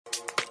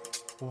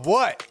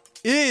What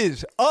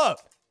is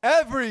up,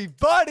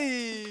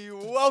 everybody?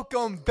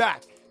 Welcome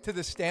back to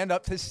the Stand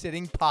Up to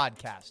Sitting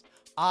podcast.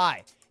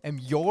 I am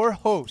your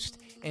host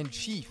and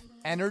Chief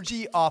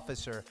Energy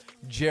Officer,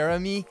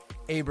 Jeremy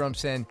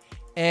Abramson.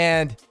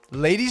 And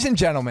ladies and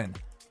gentlemen,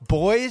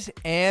 boys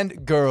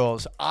and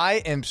girls,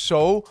 I am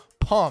so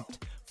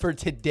pumped for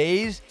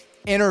today's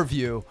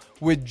interview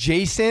with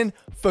Jason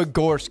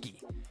Figorski.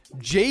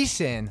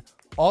 Jason,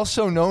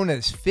 also known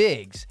as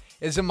Figs,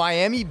 is a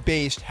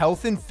Miami-based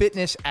health and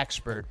fitness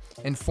expert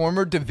and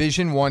former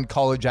Division I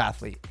college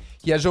athlete.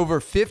 He has over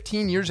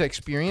 15 years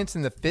experience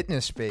in the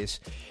fitness space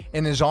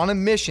and is on a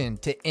mission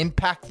to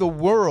impact the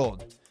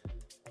world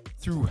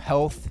through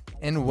health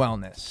and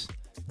wellness.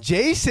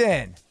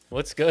 Jason!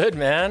 What's good,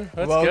 man?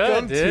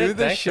 Welcome good, dude? to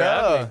the Thanks show. for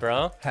having me,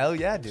 bro. Hell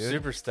yeah, dude.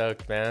 Super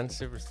stoked, man.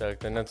 Super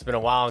stoked. And it's been a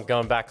while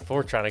going back and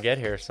forth trying to get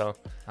here, so.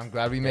 I'm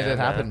glad we made it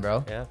happen, man.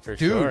 bro. Yeah, for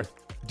sure.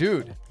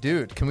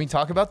 Dude, can we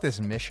talk about this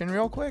mission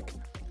real quick?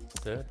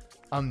 Dude.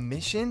 A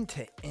mission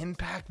to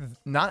impact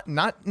not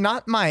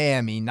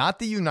Miami, not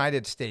the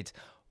United States,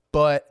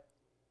 but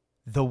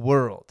the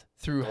world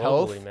through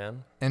health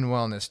and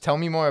wellness. Tell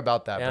me more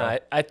about that, bro.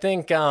 I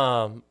think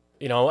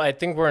I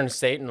think we're in a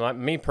state, and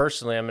me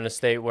personally, I'm in a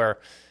state where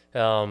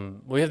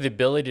we have the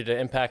ability to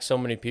impact so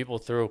many people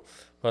through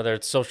whether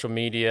it's social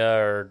media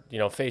or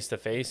face to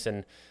face.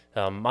 And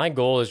my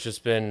goal has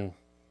just been,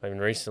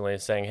 recently,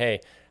 saying,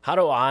 hey, how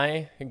do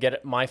I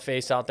get my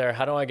face out there?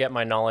 How do I get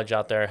my knowledge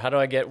out there? How do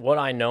I get what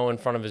I know in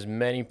front of as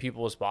many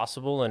people as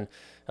possible? And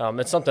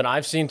it's something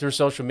I've seen through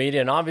social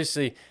media. And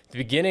obviously, at the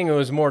beginning, it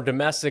was more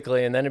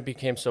domestically, and then it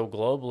became so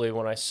globally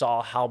when I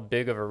saw how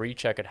big of a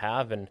reach I could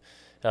have. And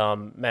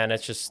man,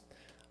 it's just,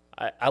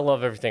 I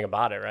love everything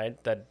about it,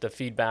 right? That the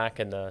feedback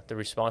and the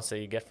response that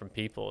you get from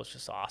people is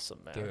just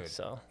awesome, man. Dude,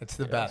 so it's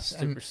the best.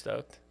 Super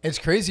stoked. It's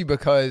crazy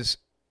because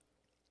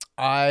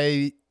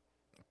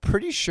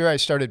pretty sure I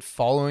started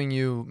following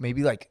you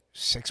maybe like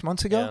 6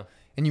 months ago,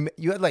 and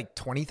you had like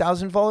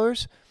 20,000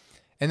 followers,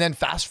 and then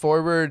fast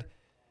forward,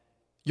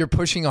 you're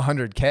pushing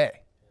 100K.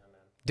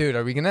 Dude,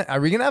 are we gonna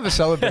have a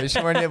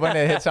celebration when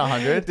it hits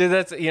 100? Dude,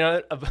 that's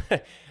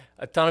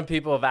a ton of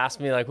people have asked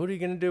me, like, what are you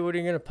gonna do? What are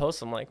you gonna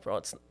post? I'm like, bro,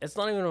 it's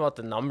not even about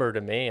the number to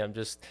me.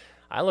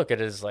 I look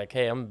at it as like,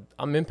 hey, I'm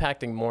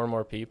impacting more and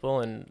more people,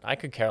 and I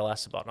could care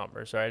less about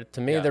numbers, right? To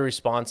me, the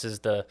response is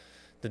the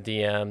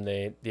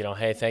DM,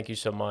 hey, thank you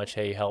so much.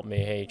 Hey, you helped me.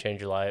 Hey, you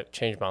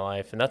changed my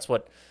life. And that's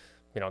what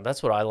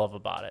I love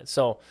about it.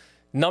 So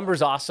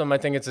numbers awesome. I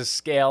think it's a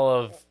scale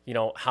of,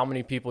 how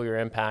many people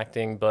you're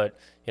impacting, but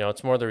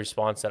it's more the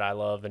response that I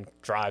love and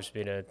drives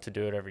me to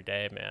do it every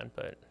day, man.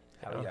 But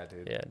yeah,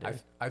 dude. Yeah, dude.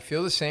 I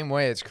feel the same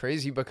way. It's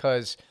crazy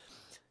because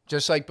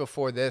just like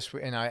before this,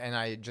 and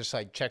I just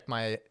like checked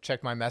my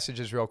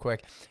messages real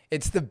quick.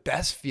 It's the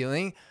best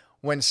feeling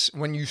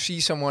when you see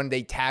someone,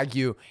 they tag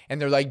you and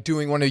they're like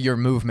doing one of your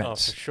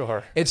movements. Oh, for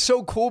sure. It's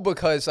so cool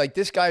because like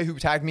this guy who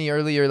tagged me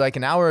earlier, like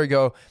an hour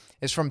ago,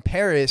 is from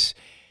Paris,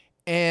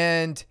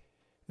 and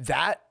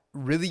that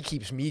really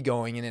keeps me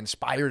going and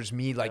inspires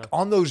me. Like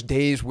on those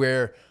days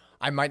where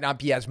I might not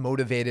be as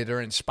motivated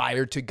or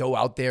inspired to go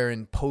out there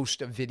and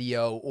post a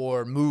video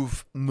or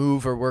move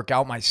or work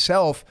out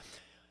myself,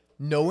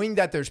 knowing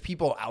that there's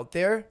people out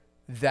there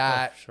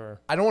that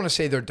I don't want to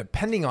say they're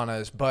depending on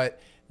us, but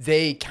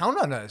they count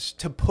on us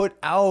to put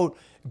out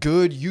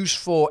good,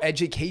 useful,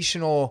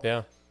 educational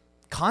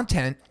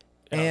content.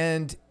 Yeah.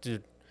 And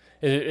dude,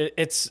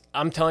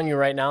 I'm telling you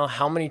right now,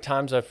 how many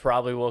times I've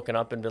probably woken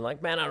up and been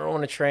like, man, I don't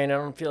want to train. I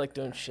don't feel like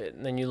doing shit.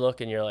 And then you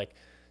look and you're like,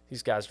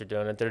 these guys are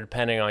doing it. They're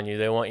depending on you.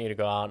 They want you to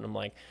go out. And I'm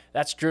like,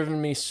 that's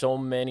driven me so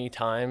many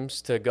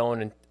times to go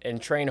in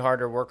and train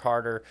harder, work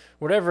harder,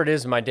 whatever it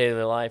is in my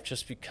daily life,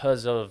 just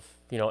because of,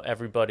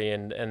 everybody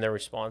and their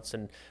response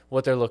and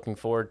what they're looking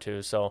forward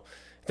to. So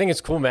I think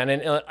it's cool, man.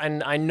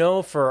 And I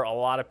know for a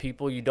lot of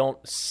people, you don't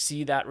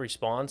see that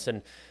response.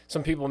 And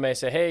some people may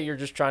say, hey, you're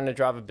just trying to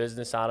drive a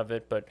business out of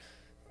it. But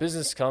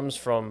business comes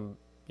from,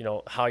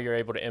 how you're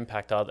able to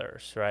impact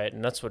others, right?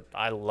 And that's what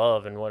I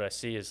love. And what I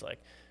see is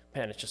like,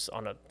 man, it's just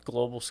on a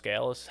global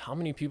scale. Is how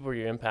many people are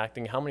you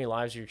impacting? How many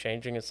lives are you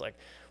changing? It's like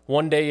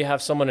one day you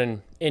have someone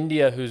in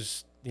India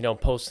who's,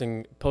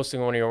 posting one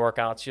of your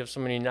workouts. You have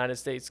someone in the United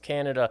States,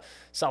 Canada,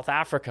 South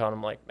Africa. And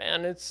I'm like,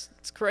 man, it's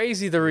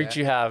crazy the reach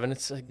you have. And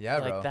it's like,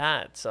 like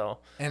that. So,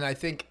 and I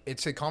think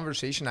it's a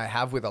conversation I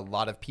have with a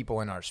lot of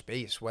people in our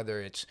space,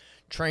 whether it's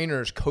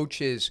trainers,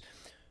 coaches,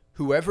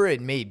 whoever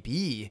it may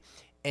be.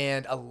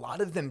 And a lot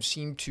of them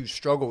seem to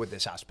struggle with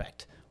this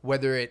aspect,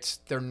 whether it's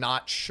they're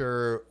not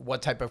sure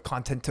what type of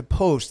content to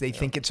post. They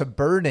think it's a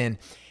burden.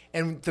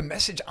 And the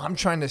message I'm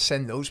trying to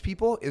send those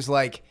people is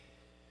like,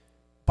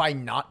 by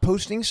not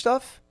posting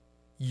stuff,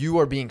 you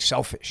are being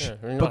selfish. Yeah,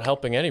 you're not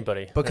helping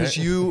anybody. Because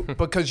right?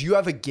 because you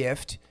have a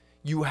gift,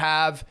 you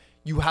have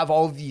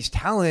all of these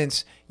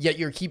talents, yet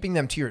you're keeping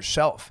them to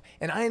yourself.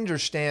 And I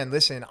understand,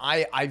 listen,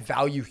 I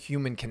value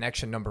human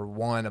connection, number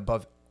one,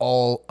 above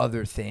all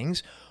other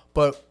things.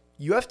 But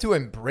you have to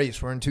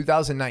embrace, we're in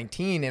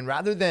 2019, and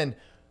rather than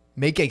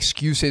make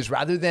excuses,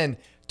 rather than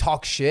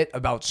talk shit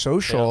about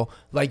social,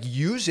 like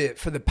use it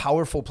for the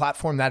powerful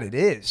platform that it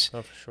is.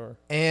 Oh, for sure.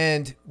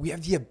 And we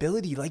have the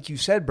ability, like you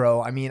said,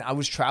 bro. I mean, I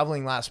was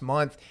traveling last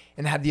month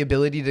and had the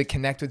ability to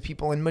connect with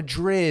people in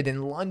Madrid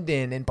and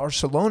London and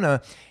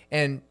Barcelona.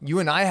 And you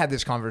and I had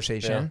this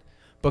conversation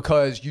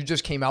because you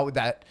just came out with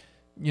that,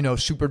 you know,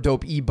 super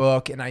dope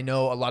ebook. And I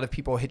know a lot of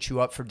people hit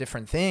you up for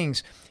different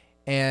things.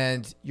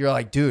 And you're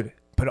like, dude,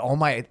 but all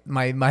my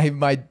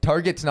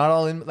target's not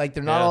all in, like,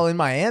 they're not all in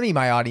Miami,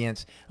 my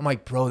audience. I'm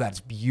like, bro, that's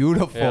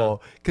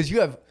beautiful. Because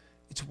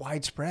it's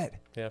widespread.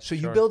 Yeah, so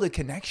you build a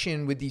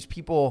connection with these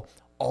people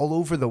all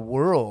over the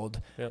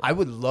world. Yeah. I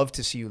would love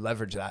to see you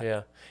leverage that.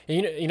 Yeah.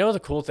 And you know the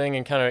cool thing,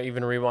 and kind of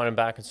even rewinding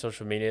back in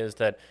social media, is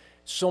that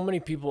so many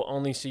people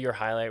only see your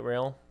highlight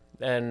reel,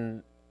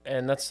 and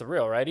that's the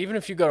real, right? Even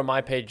if you go to my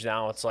page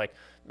now, it's like,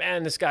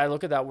 man, this guy,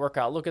 look at that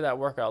workout, look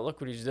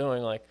what he's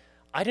doing. Like,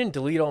 I didn't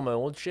delete all my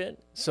old shit.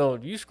 So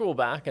you scroll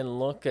back and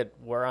look at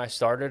where I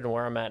started and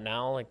where I'm at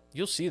now, like,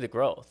 you'll see the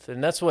growth.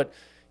 And that's what,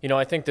 you know,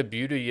 I think the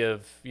beauty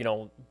of, you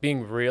know,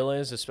 being real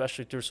is,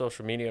 especially through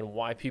social media, and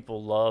why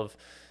people love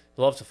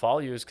to follow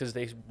you, is because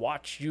they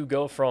watch you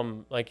go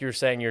from, like you're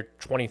saying, you're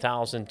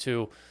 20,000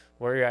 to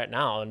where you're at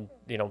now. And,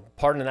 you know,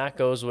 part of that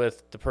goes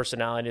with the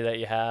personality that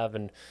you have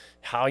and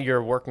how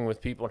you're working with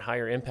people and how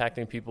you're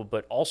impacting people,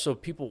 but also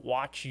people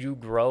watch you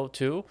grow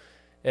too.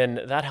 And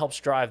that helps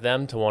drive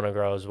them to want to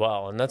grow as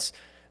well. And that's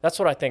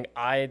what I think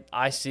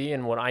I see,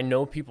 and what I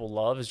know people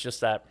love is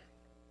just that,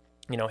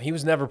 you know, he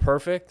was never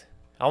perfect.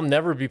 I'll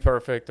never be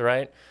perfect,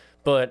 right?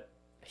 But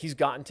he's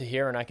gotten to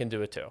here, and I can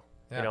do it too.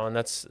 Yeah. You know, and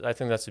I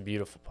think that's a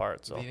beautiful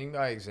part. So leading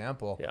by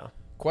example. Yeah.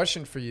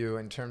 Question for you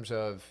in terms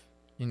of,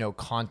 you know,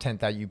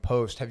 content that you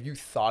post. Have you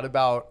thought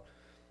about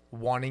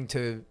wanting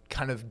to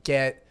kind of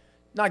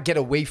not get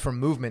away from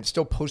movement,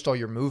 still post all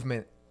your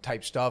movement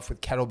type stuff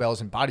with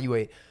kettlebells and body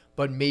weight,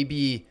 but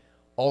maybe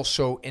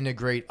also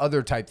integrate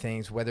other type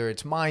things, whether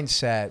it's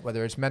mindset,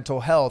 whether it's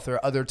mental health,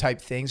 or other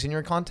type things in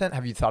your content?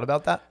 Have you thought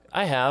about that?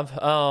 I have.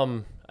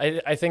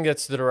 I think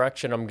that's the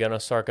direction I'm going to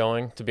start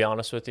going, to be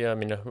honest with you. I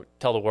mean,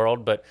 tell the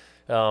world, but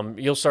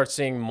you'll start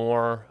seeing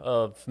more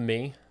of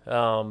me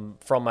from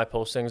my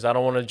postings. I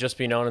don't want to just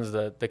be known as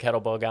the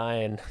kettlebell guy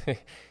and,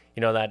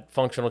 you know, that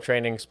functional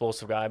training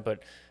explosive guy,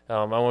 but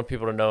I want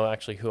people to know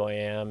actually who I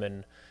am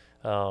and,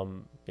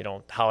 you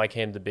know, how I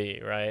came to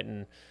be, right?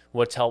 And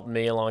what's helped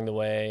me along the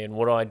way, and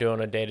what do I do on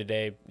a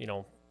day-to-day, you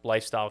know,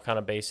 lifestyle kind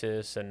of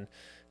basis. And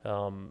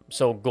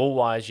so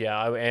goal-wise, yeah,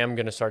 I am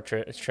going to start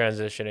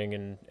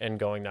transitioning and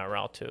going that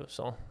route too.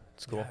 So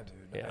it's cool. Yeah,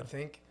 dude.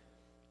 Yeah.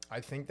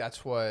 I think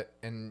that's what,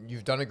 and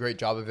you've done a great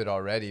job of it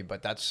already,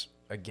 but that's,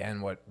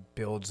 again, what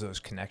builds those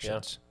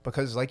connections. Yeah.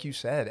 Because like you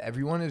said,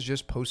 everyone is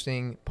just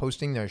posting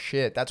their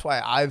shit. That's why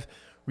I've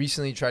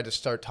recently tried to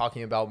start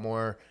talking about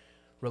more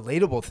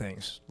relatable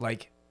things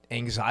like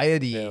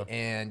anxiety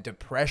and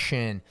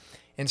depression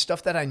and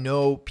stuff that I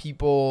know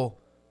people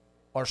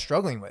are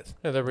struggling with.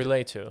 Yeah, they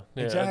relate to.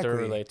 Yeah, exactly. They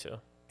relate to.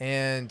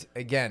 And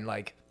again,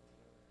 like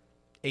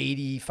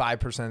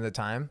 85% of the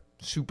time,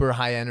 super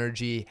high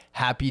energy,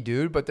 happy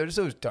dude. But there's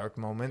those dark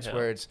moments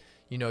where it's,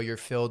 you know, you're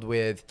filled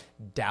with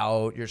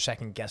doubt, you're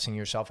second guessing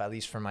yourself, at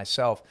least for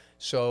myself.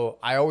 So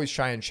I always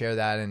try and share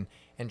that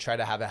and try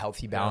to have a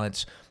healthy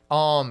balance.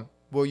 Well,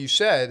 you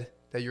said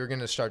that you're going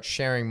to start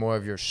sharing more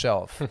of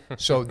yourself.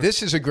 So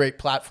this is a great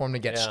platform to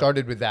get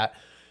started with that.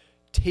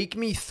 Take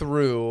me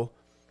through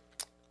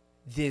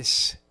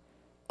this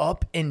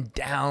up and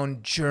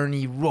down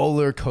journey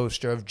roller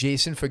coaster of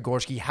Jason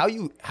Fagorski, how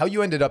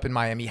you ended up in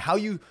Miami, how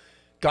you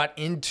got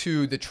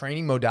into the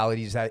training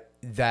modalities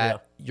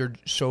that you're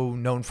so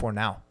known for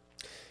now.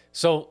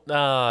 So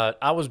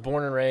I was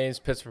born and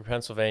raised Pittsburgh,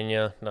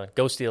 Pennsylvania.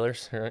 Go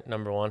Steelers, right,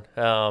 number one.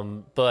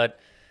 But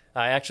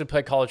I actually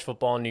played college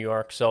football in New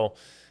York. So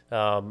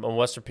I'm a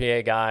Western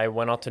PA guy,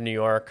 went out to New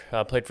York,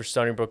 played for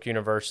Stony Brook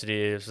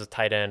University. It was a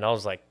tight end. I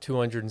was like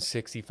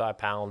 265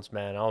 pounds,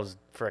 man. I was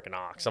freaking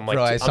ox. I'm like,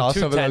 bro, I saw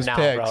some of those now,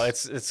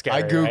 pics. Bro. It's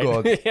scary. I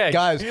Googled. Right? Yeah,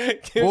 guys,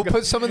 we'll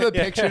put some of the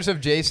pictures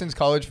of Jason's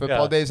college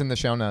football days in the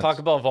show notes. Talk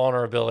about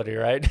vulnerability,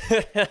 right?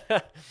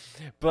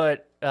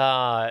 But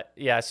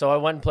so I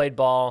went and played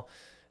ball.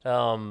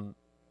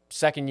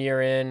 Second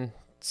year in,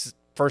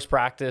 first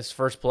practice,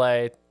 first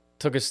play,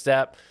 took a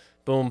step,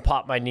 boom,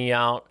 popped my knee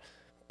out.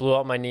 Blew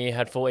out my knee,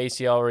 had full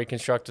ACL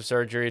reconstructive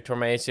surgery, tore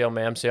my ACL,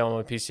 my MCL,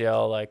 my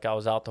PCL. Like, I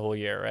was out the whole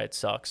year, right? It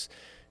sucks.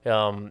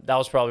 That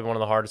was probably one of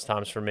the hardest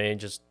times for me,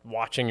 just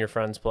watching your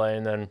friends play.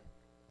 And then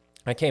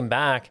I came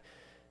back,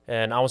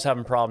 and I was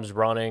having problems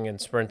running and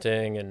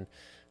sprinting. And,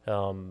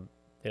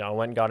 you know, I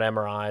went and got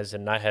MRIs,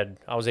 and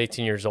I was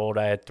 18 years old.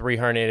 I had 3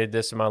 herniated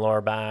discs in my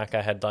lower back.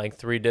 I had like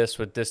 3 discs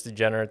with disc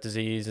degenerate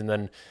disease. And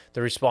then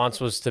the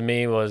response was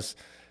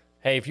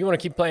hey, if you want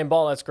to keep playing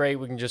ball, that's great.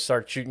 We can just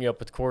start shooting you up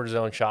with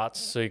cortisone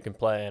shots so you can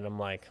play. And I'm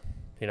like,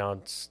 you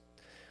know,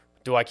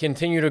 do I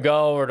continue to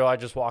go, or do I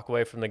just walk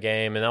away from the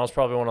game? And that was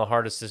probably one of the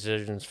hardest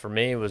decisions for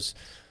me was,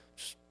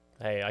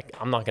 hey,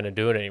 I'm not going to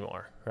do it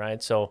anymore,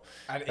 right? So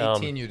at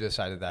 18, you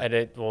decided that.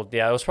 It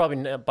was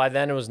probably, by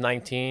then it was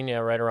 19,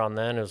 right around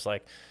then. It was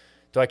like,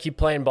 do I keep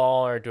playing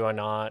ball or do I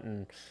not?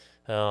 And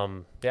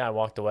I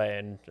walked away.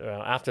 And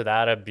after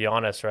that, I'd be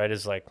honest, right,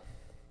 is like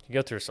you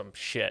go through some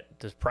shit,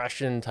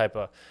 depression type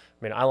of.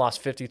 I mean, I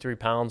lost 53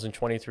 pounds in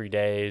 23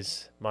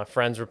 days. My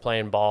friends were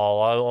playing ball.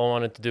 All I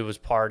wanted to do was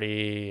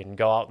party and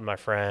go out with my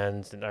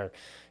friends and,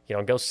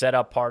 go set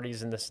up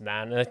parties and this and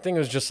that. And I think it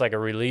was just like a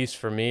release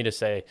for me to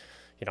say,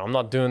 I'm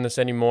not doing this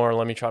anymore.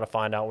 Let me try to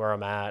find out where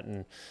I'm at.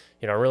 And,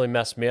 it really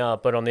messed me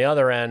up. But on the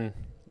other end,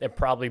 it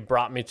probably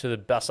brought me to the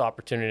best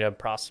opportunity I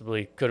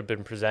possibly could have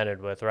been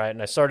presented with, right?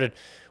 And I started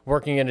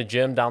working in a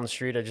gym down the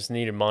street. I just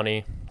needed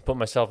money, put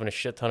myself in a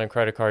shit ton of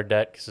credit card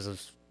debt because I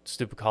was a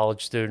stupid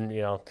college student,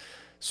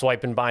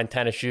 swiping, buying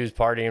tennis shoes,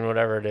 partying,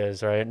 whatever it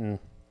is, right? And,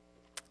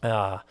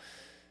 I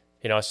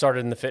started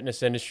in the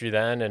fitness industry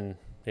then, and,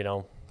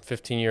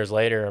 15 years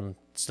later, I'm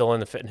still in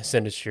the fitness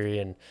industry.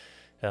 And,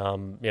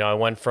 I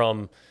went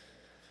from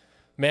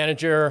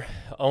manager,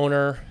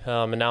 owner,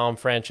 and now I'm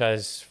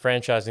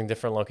franchising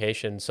different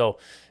locations. So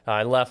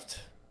I left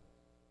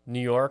New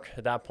York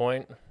at that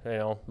point.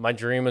 My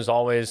dream was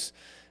always,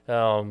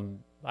 I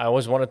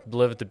always wanted to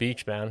live at the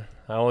beach, man.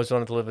 I always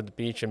wanted to live at the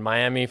beach, and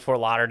Miami, Fort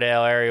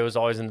Lauderdale area was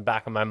always in the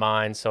back of my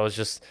mind. So it was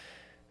just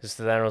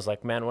then I was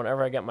like, man,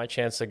 whenever I get my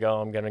chance to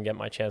go, I'm going to get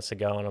my chance to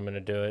go, and I'm going to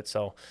do it.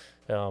 So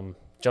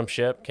jumped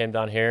ship, came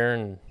down here,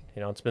 and,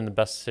 it's been the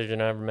best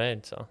decision I ever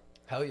made. So.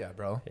 Hell yeah,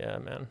 bro. Yeah,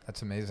 man.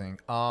 That's amazing.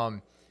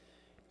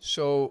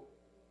 So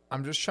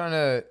I'm just trying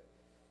to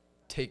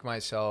take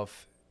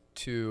myself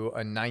to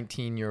a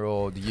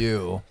 19-year-old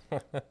you,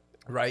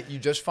 right? You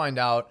just find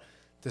out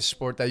the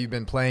sport that you've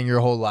been playing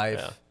your whole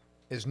life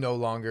is no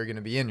longer going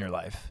to be in your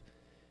life.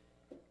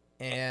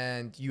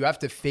 And you have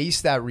to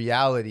face that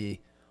reality.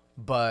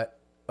 But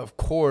of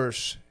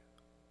course,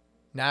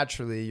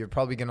 naturally, you're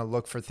probably going to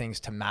look for things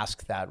to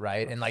mask that,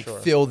 right? And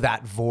fill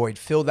that void,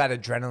 fill that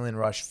adrenaline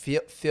rush,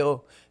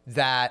 feel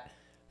that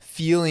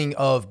feeling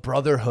of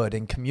brotherhood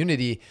and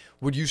community.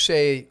 Would you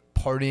say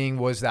partying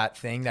was that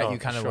thing that you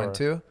kind of went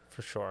to?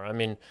 For sure. I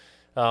mean,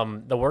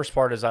 the worst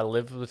part is I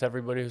lived with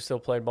everybody who still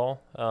played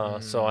ball.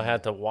 So I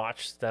had to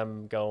watch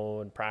them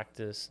go and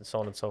practice and so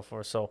on and so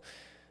forth. So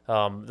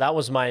that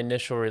was my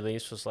initial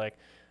release, was like,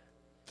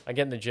 I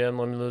get in the gym,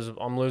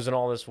 I'm losing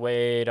all this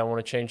weight. I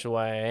want to change the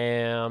way I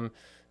am.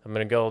 I'm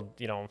going to go,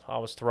 I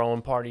was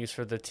throwing parties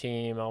for the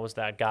team. I was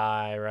that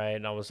guy, right?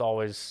 And I was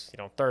always,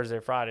 Thursday,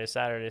 Friday,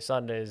 Saturday,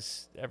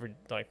 Sundays,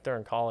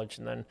 during college.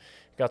 And then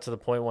got to the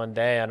point one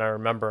day, and I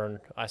remember, and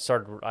I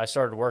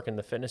started working in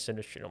the fitness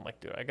industry. And I'm like,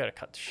 dude, I got to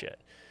cut the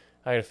shit.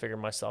 I got to figure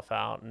myself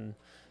out. And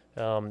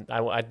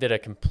I did a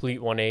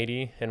complete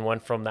 180 and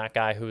went from that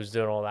guy who was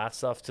doing all that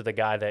stuff to the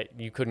guy that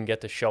you couldn't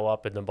get to show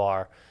up in the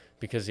bar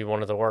because he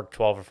wanted to work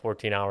 12 or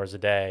 14 hours a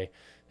day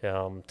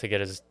to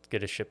get his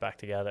shit back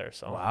together.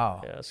 So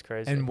wow, yeah, it's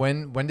crazy. And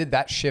when did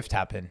that shift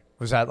happen?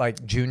 Was that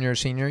like junior,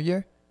 senior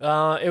year?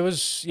 It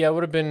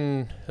would have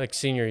been like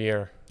senior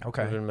year.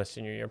 Okay, it would have been my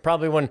senior year.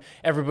 Probably when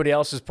everybody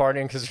else is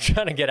partying because they're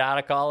trying to get out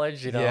of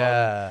college.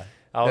 Yeah,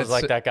 I was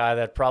like that guy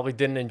that probably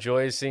didn't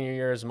enjoy his senior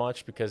year as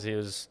much because he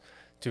was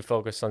too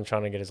focused on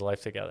trying to get his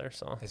life together.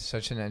 So it's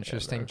such an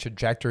interesting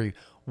trajectory.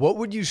 What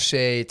would you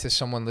say to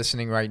someone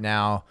listening right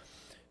now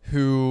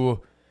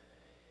who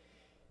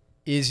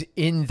is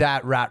in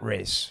that rat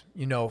race,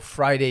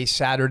 Friday,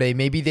 Saturday,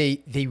 maybe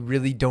they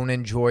really don't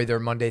enjoy their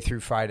Monday through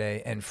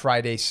Friday, and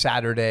Friday,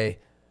 Saturday,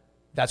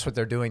 that's what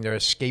they're doing. They're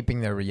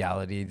escaping their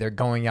reality. They're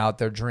going out,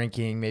 they're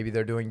drinking, maybe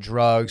they're doing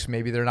drugs,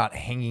 maybe they're not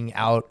hanging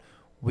out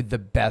with the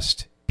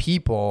best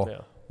people. Yeah.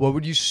 What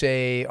would you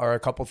say are a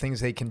couple things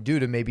they can do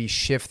to maybe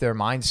shift their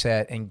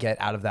mindset and get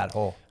out of that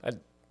hole?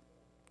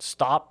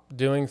 Stop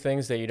doing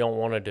things that you don't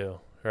want to do,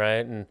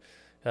 right? And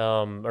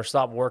or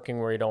stop working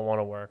where you don't want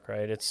to work,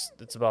 right? It's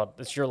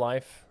your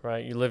life,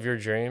 right? You live your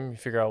dream, you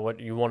figure out what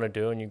you want to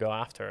do, and you go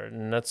after it.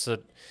 And that's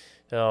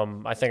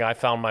I think I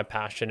found my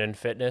passion in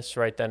fitness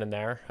right then and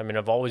there. I mean,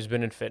 I've always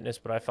been in fitness,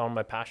 but I found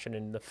my passion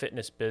in the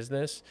fitness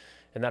business,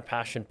 and that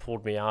passion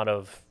pulled me out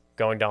of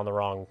going down the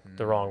wrong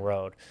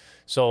road.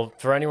 So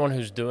for anyone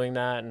who's doing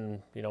that,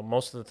 and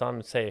most of the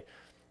time it's, hey,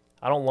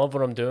 I don't love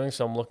what I'm doing,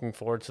 so I'm looking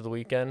forward to the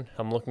weekend.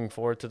 I'm looking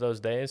forward to those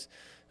days.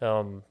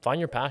 Find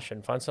your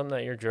passion. Find something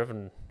that you're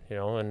driven,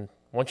 and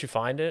once you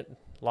find it,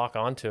 lock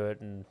onto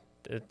it, and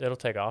it'll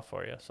take off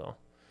for you. So,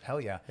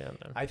 hell yeah. Yeah,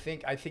 man. I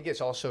think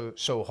it's also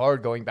so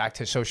hard going back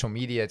to social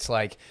media. It's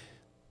like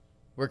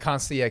we're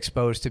constantly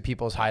exposed to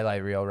people's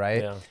highlight reel,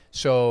 right? Yeah.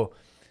 So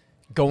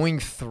going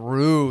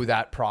through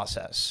that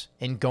process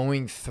and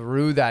going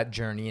through that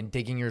journey and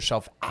digging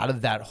yourself out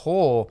of that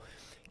hole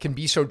can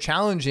be so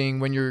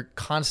challenging when you're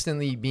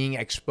constantly being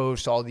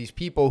exposed to all these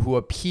people who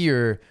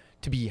appear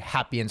to be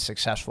happy and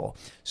successful.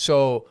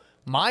 So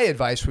my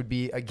advice would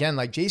be, again,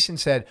 like Jason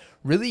said,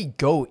 really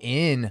go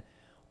in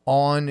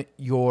on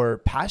your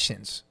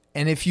passions.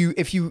 And if you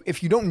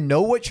don't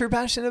know what you're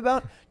passionate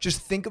about,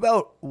 just think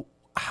about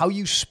how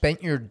you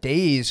spent your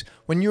days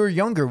when you were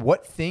younger,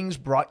 what things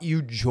brought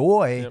you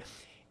joy,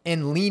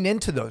 and lean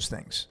into those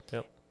things.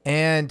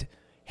 And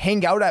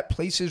hang out at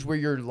places where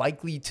you're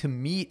likely to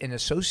meet and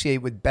associate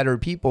with better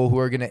people who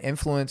are going to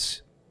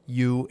influence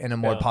you in a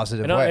more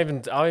positive and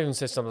way. I'll even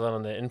say something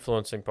on the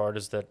influencing part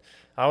is that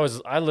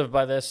I live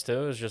by this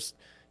too. Is just,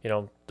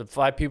 the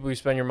 5 people you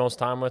spend your most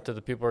time with are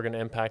the people who are going to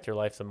impact your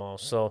life the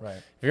most. So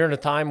if you're in a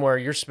time where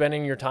you're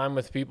spending your time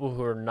with people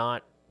who are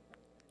not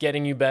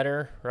getting you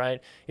better,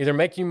 right? Either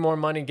making you more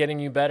money, getting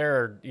you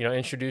better, or,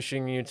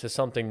 introducing you to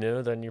something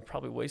new, then you're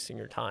probably wasting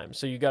your time.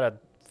 So you got to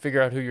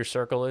figure out who your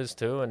circle is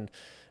too. And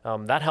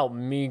that helped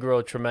me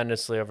grow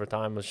tremendously over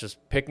time, was just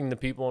picking the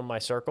people in my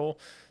circle,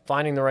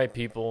 finding the right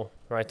people,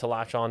 right, to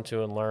latch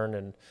onto and learn.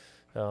 And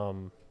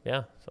so.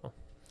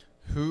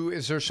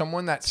 Is there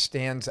someone that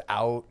stands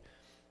out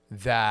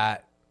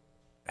that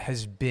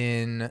has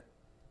been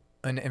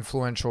an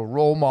influential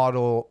role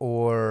model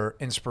or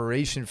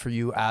inspiration for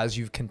you as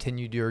you've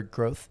continued your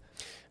growth?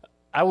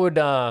 I would,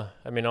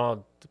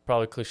 I'll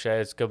probably cliche.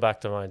 It's go back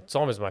to it's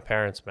always my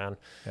parents, man.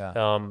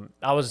 Yeah.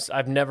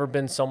 I've never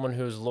been someone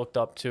who's looked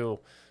up to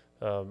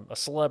a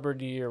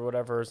celebrity or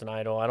whatever as an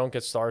idol. I don't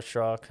get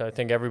starstruck. I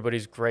think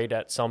everybody's great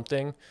at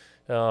something,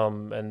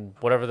 and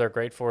whatever they're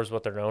great for is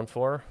what they're known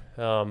for.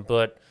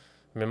 But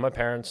my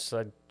parents,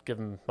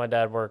 my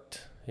dad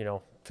worked,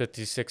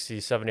 50,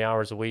 60, 70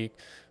 hours a week.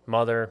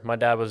 My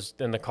dad was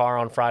in the car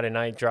on Friday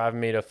night driving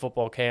me to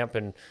football camp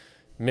in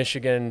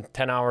Michigan,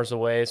 10 hours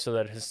away, so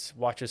that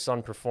watch his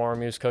son perform.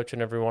 He was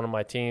coaching every one of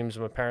my teams.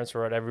 My parents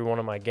were at every one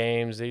of my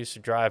games. They used to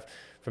drive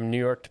from New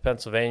York to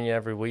Pennsylvania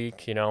every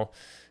week,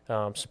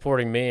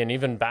 supporting me. And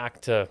even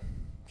back to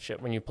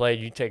when you played,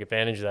 you take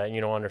advantage of that, and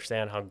you don't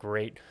understand how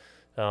great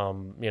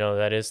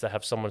that is to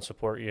have someone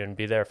support you and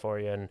be there for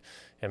you.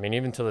 And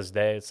even to this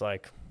day, it's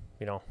like,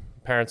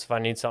 parents, if I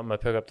need something, I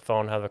pick up the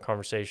phone, have a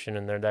conversation,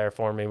 and they're there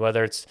for me,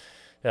 whether it's,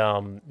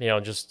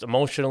 just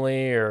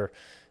emotionally or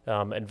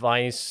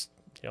advice.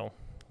 The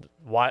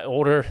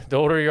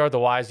older you are, the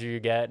wiser you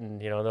get,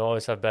 and they'll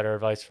always have better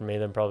advice for me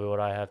than probably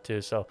what I have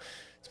too. So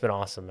it's been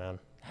awesome, man.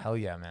 Hell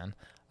yeah, man.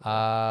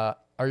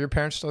 Are your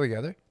parents still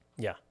together?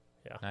 Yeah.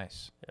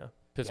 Nice. Yeah,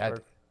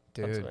 Pittsburgh,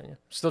 dude. Pennsylvania.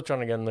 Still trying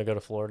to get them to go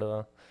to Florida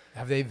though.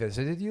 Have they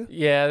visited you?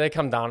 Yeah, they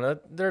come down.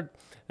 They're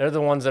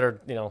the ones that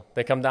are,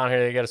 they come down here.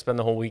 They got to spend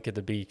the whole week at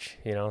the beach.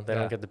 They don't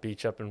get the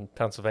beach up in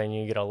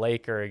Pennsylvania. You get a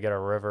lake or you get a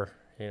river.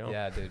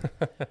 Yeah, dude.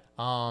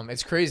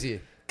 It's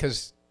crazy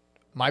because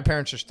my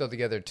parents are still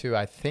together too.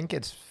 I think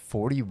it's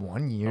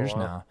 41 years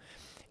now.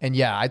 And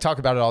yeah, I talk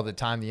about it all the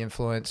time, the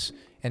influence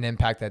and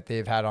impact that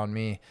they've had on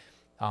me.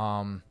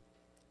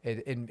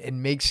 It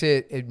makes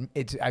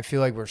it's I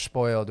feel like we're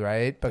spoiled,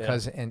 right?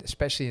 Because and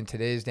especially in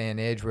today's day and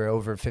age where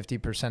over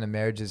 50% of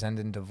marriages end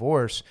in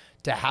divorce,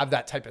 to have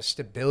that type of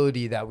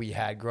stability that we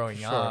had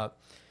growing up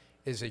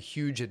is a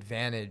huge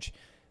advantage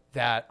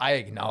that I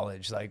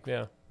acknowledge. Like, we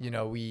didn't do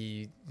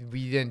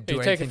anything.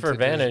 You take it for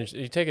advantage.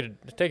 You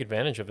take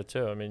advantage of it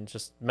too.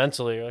 Just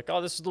mentally, you're like,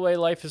 oh, this is the way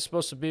life is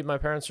supposed to be. My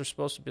parents are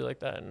supposed to be like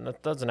that, and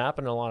that doesn't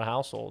happen in a lot of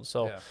households.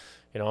 So. Yeah.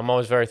 I'm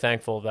always very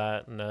thankful of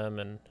that and them,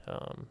 and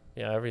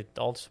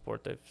all the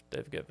support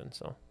they've given.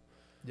 So,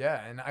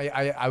 yeah, and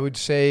I would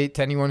say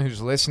to anyone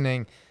who's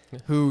listening,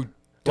 who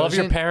love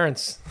your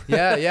parents.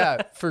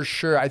 yeah, for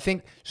sure. I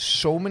think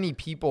so many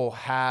people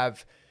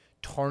have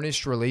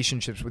tarnished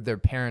relationships with their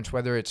parents,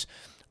 whether it's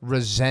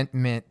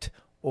resentment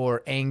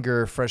or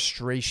anger,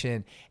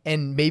 frustration,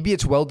 and maybe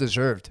it's well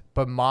deserved.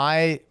 But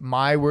my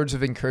words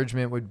of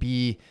encouragement would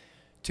be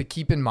to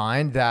keep in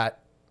mind that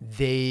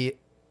they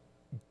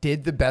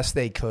did the best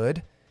they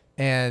could,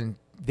 and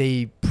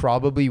they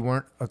probably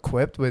weren't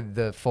equipped with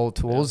the full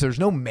tools. There's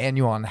no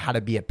manual on how to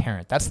be a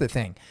parent. That's the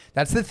thing.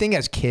 That's the thing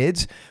as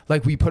kids.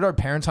 Like, we put our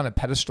parents on a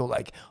pedestal,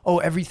 like, oh,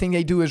 everything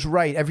they do is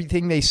right.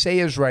 Everything they say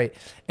is right.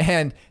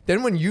 And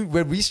then when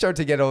we start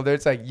to get older,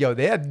 it's like, yo,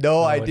 they had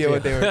no idea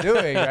what they were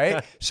doing,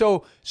 right?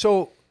 So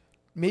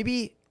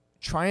maybe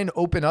try and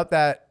open up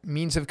that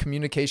means of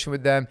communication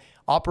with them,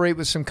 operate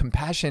with some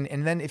compassion.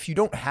 And then if you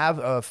don't have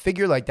a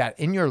figure like that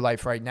in your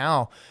life right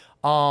now,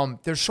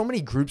 there's so many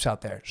groups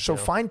out there. So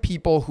find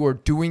people who are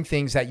doing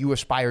things that you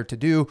aspire to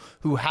do,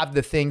 who have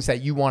the things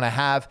that you want to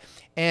have,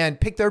 and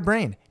pick their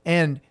brain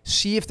and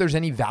see if there's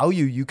any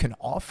value you can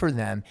offer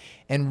them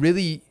and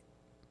really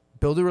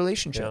build a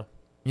relationship.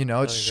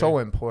 It's so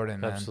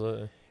important, man.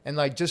 Absolutely. And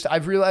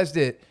I've realized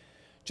it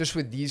just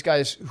with these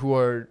guys who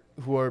are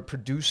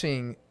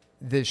producing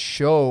this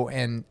show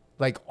and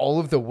like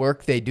all of the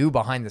work they do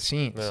behind the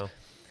scenes. Yeah.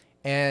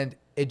 And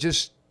it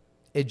just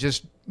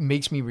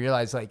makes me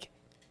realize, like,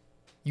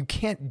 you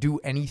can't do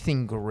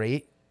anything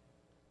great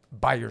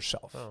by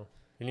yourself. Oh,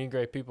 you need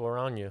great people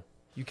around you.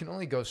 You can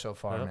only go so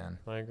far, man.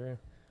 I agree.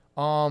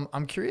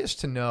 I'm curious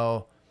to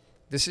know,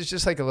 this is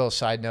just like a little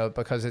side note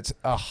because it's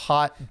a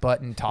hot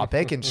button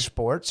topic in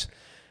sports.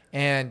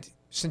 And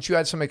since you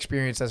had some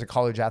experience as a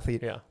college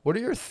athlete, what are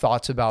your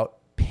thoughts about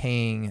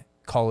paying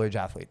college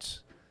athletes?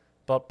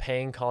 About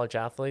paying college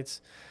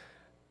athletes?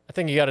 I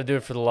think you got to do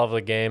it for the love of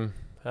the game.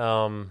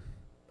 I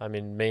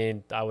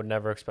would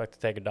never expect to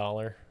take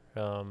 $1.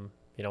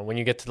 When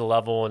you get to the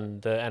level in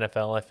the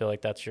NFL, I feel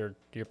like that's your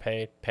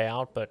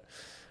payout, but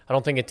I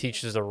don't think it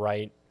teaches the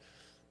right,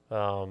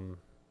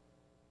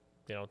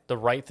 the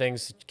right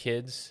things to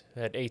kids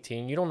at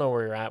 18. You don't know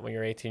where you're at when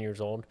you're 18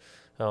 years old.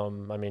 I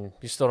mean,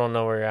 you still don't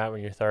know where you're at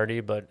when you're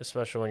 30, but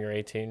especially when you're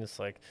 18, it's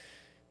like,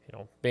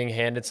 being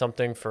handed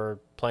something for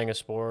playing a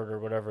sport or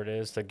whatever it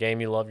is, the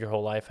game you love your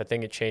whole life, I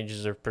think it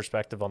changes their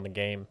perspective on the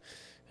game,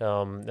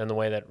 and the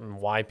way that and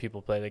why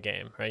people play the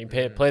game, right?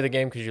 You play the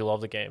game because you love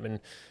the game.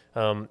 And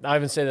I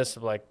even say this,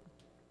 like,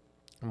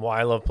 why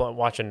I love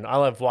watching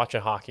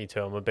hockey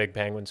too. I'm a big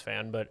Penguins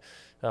fan, but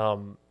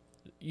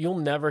you'll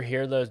never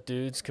hear those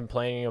dudes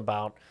complaining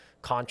about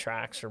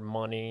contracts or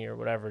money or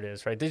whatever it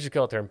is, right? They just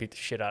go out there and beat the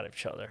shit out of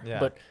each other. Yeah.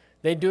 But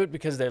they do it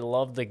because they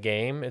love the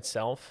game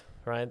itself,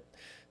 right?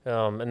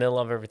 And they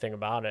love everything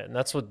about it. And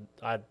that's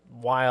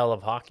why I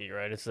love hockey,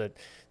 right? It's that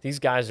these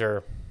guys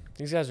are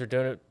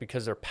doing it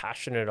because they're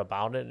passionate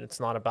about it. It's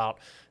not about,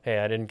 hey,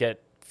 I didn't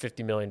get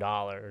 $50 million,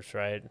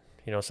 right?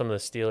 Some of the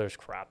Steelers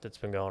crap that's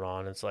been going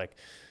on. It's like,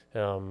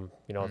 the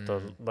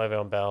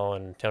Le'Veon Bell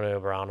and Antonio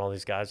Brown, all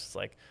these guys, it's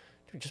like,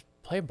 dude, just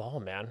play ball,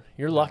 man.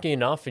 You're lucky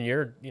enough, and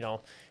you're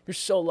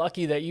so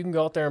lucky that you can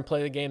go out there and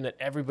play the game that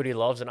everybody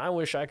loves. And I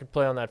wish I could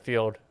play on that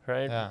field,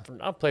 right? Yeah.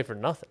 I'll play for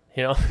nothing,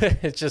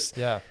 It's just,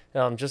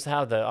 just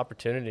have the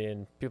opportunity,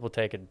 and people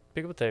take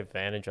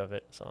advantage of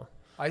it. So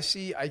I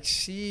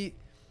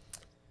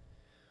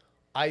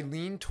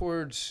lean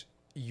towards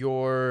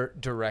your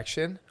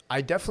direction.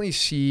 I definitely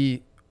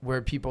see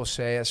where people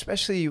say,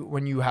 especially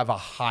when you have a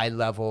high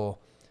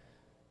level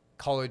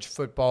college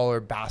football or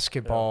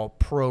basketball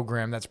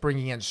program that's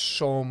bringing in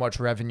so much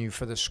revenue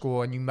for the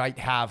school, and you might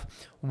have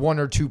one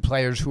or two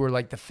players who are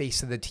like the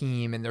face of the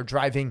team, and they're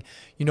driving,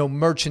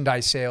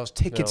 merchandise sales,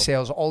 ticket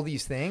sales, all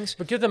these things.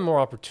 But give them more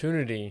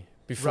opportunity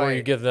before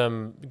you give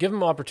them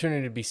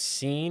opportunity to be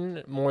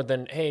seen more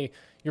than, hey,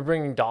 you're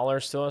bringing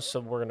dollars to us,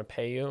 so we're going to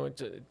pay you.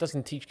 It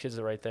doesn't teach kids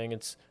the right thing.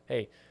 It's,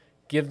 hey,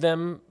 give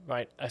them,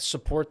 right,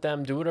 support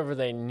them, do whatever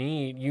they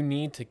need. You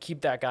need to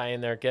keep that guy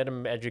in there, get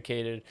him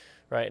educated,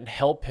 right, and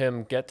help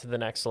him get to the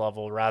next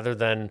level rather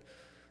than,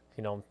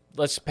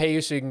 let's pay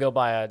you so you can go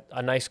buy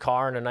a nice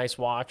car and a nice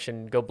watch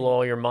and go blow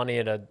all your money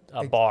at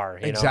a bar.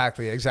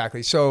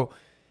 Exactly. So,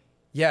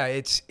 yeah,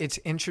 it's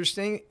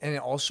interesting. And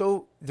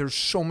also, there's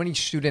so many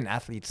student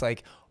athletes.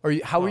 Like,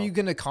 how are you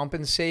going to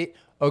compensate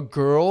a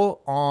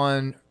girl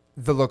on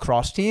the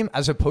lacrosse team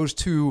as opposed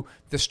to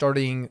the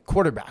starting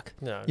quarterback?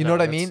 You know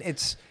what I mean?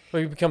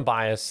 You become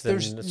biased,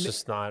 and it's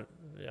just not.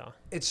 Yeah,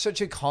 it's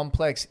such a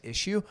complex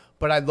issue,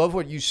 but I love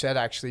what you said,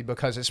 actually,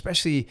 because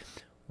especially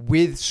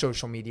with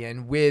social media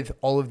and with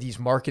all of these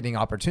marketing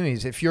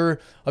opportunities, if you're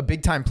a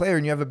big time player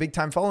and you have a big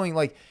time following,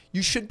 like,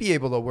 you should be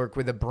able to work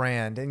with a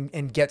brand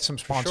and get some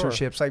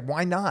sponsorships. Like,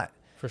 why not?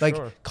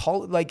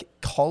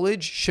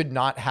 College should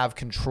not have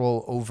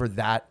control over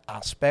that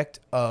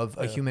aspect of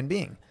a human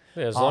being.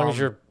 Yeah, as long as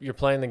you're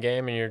playing the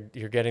game and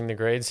you're getting the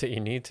grades that you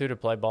need to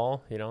play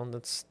ball,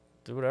 let's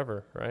do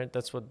whatever, right?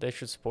 That's what they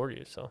should support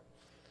you. So.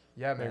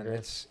 Yeah, man,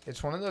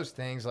 it's one of those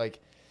things. Like,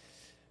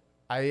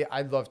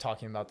 I love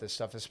talking about this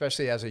stuff,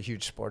 especially as a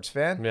huge sports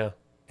fan. Yeah.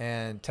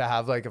 And to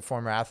have like a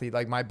former athlete,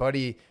 like my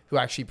buddy who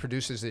actually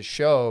produces this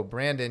show,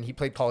 Brandon, he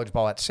played college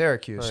ball at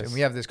Syracuse. Nice. And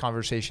we have this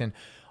conversation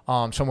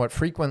somewhat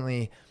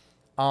frequently.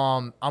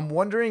 I'm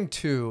wondering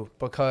too,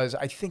 because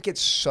I think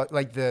it's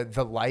like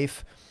the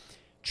life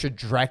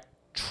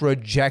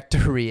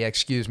trajectory,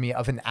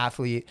 of an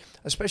athlete,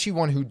 especially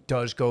one who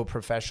does go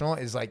professional,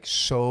 is like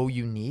so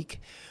unique,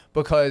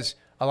 because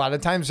a lot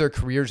of times their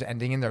career's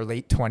ending in their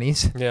late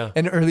 20s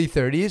and early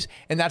 30s.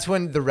 And that's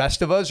when the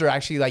rest of us are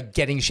actually like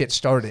getting shit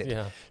started.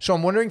 Yeah. So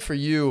I'm wondering for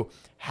you,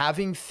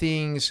 having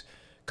things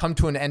come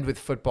to an end with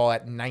football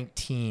at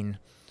 19,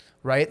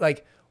 right?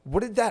 Like,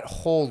 what did that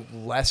whole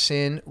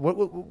lesson,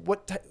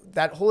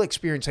 that whole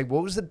experience, like,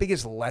 what was the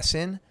biggest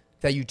lesson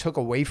that you took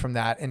away from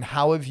that, and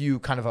how have you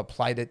kind of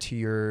applied it to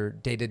your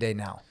day-to-day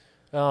now?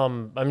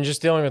 I'm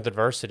just dealing with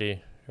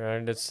adversity,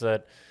 right? It's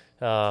that,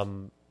 at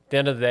the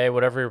end of the day,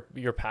 whatever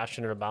you're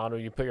passionate about, or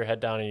you put your head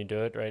down and you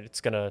do it, right?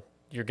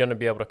 You're going to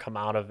be able to come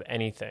out of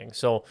anything.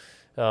 So,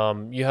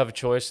 you have a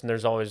choice, and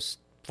there's always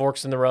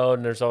forks in the road,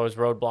 and there's always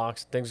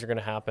roadblocks. Things are going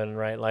to happen,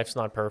 right? Life's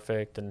not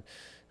perfect. And,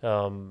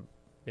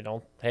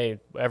 hey,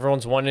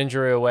 everyone's one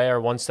injury away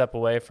or one step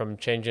away from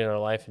changing their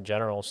life in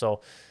general.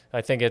 So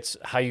I think it's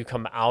how you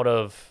come out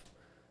of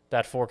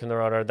that fork in the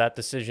road, or that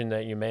decision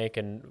that you make,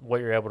 and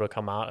what you're able to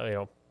come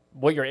out,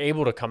 what you're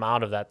able to come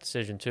out of that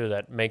decision too,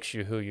 that makes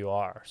you who you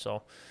are.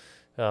 So,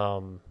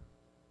 that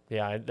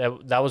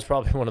was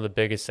probably one of the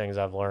biggest things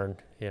I've learned,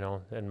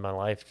 in my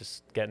life,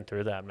 just getting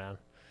through that, man,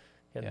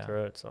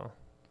 through it. So,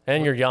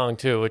 and you're young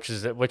too,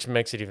 which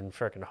makes it even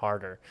freaking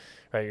harder,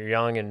 right? You're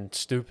young and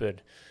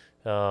stupid.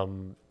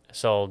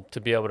 So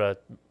to be able to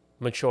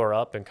mature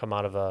up and come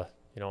out of a,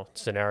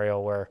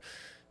 scenario where,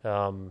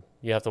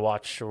 you have to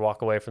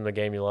walk away from the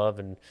game you love,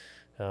 and,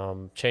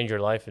 change your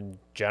life in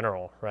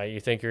general, right?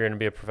 You think you're going to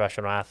be a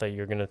professional athlete.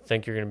 You're going to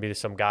think you're going to be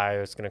some guy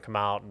that's going to come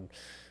out and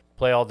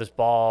play all this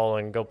ball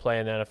and go play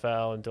in the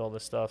NFL and do all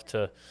this stuff,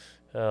 to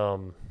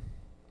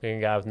being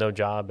a guy with no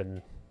job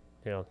and,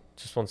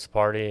 just wants to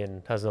party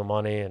and has no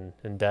money and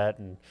in debt.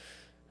 And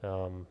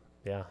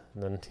yeah,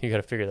 and then you got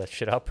to figure that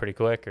shit out pretty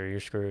quick or you're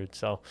screwed.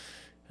 So,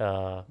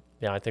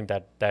 yeah, I think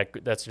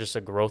that's just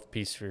a growth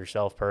piece for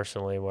yourself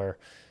personally where,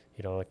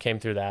 you know, I came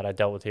through that. I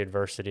dealt with the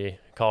adversity,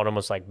 call it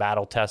almost like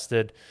battle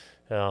tested,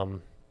 go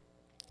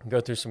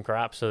through some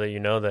crap so that you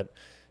know that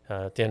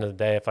at the end of the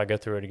day, if I go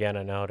through it again,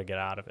 I know how to get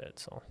out of it.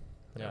 So,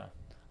 yeah.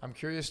 I'm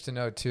curious to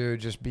know too,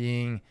 just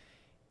being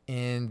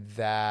in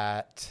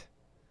that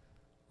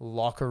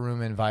locker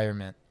room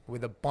environment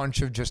with a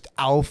bunch of just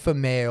alpha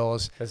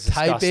males,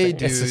 type A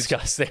dudes. It's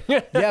disgusting.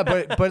 Yeah,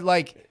 but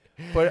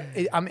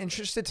I'm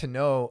interested to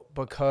know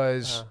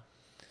because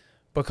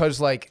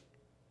like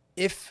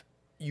if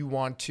you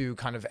want to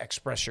kind of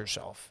express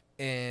yourself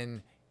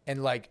and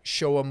like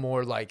show a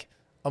more like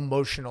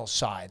emotional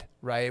side,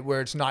 right?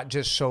 Where it's not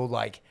just so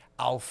like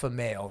alpha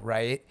male,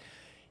 right?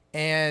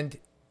 And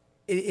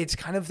it's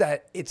kind of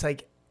that, it's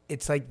like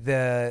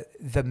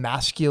the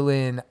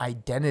masculine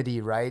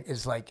identity, right?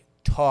 Is like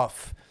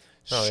tough,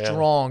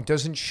 strong,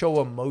 doesn't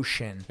show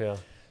emotion. Yeah.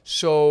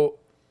 So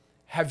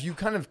have you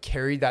kind of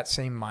carried that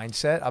same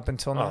mindset up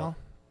until now?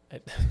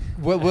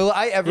 Will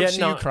I ever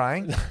see you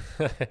crying?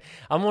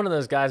 I'm one of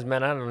those guys,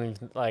 man. I don't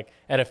even like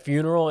at a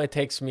funeral. It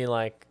takes me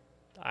like,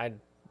 I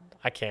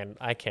can't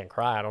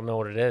cry. I don't know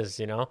what it is,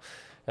 you know?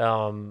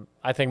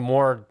 I think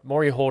more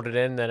you hold it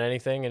in than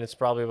anything. And it's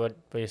probably what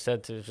you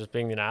said too, just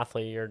being an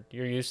athlete,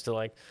 you're used to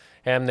like,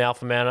 hey, I'm the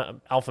alpha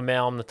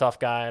male. I'm the tough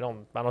guy. I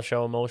don't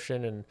show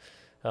emotion. And,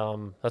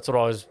 that's what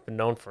I've always been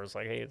known for. It's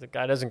like, hey, the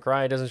guy doesn't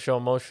cry. He doesn't show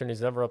emotion.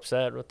 He's never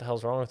upset. What the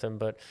hell's wrong with him?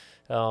 But,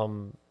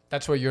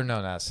 that's what you're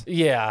known as.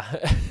 Yeah.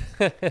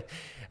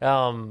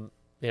 You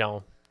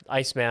know,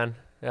 Iceman,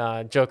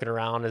 joking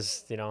around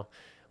is, you know,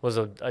 was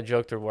a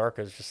joke through work.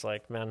 It's just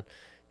like, man,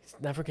 he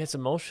never gets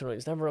emotional.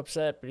 He's never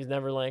upset, but he's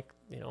never like,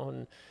 you know,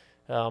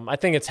 and, I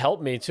think it's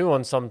helped me too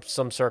on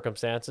some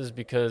circumstances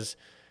because,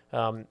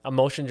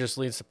 emotion just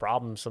leads to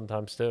problems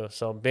sometimes too.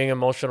 So being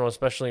emotional,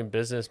 especially in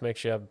business,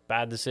 makes you have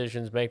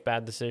make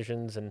bad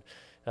decisions and,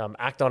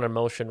 act on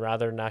emotion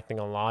rather than acting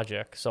on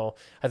logic. So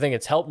I think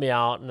it's helped me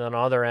out. And on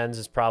other ends,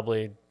 it's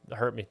probably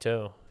hurt me too.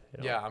 You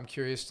know? Yeah. I'm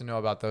curious to know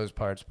about those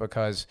parts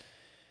because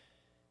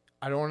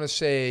I don't want to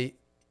say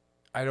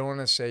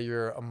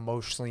you're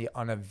emotionally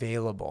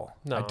unavailable.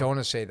 No. I don't want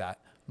to say that,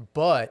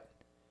 but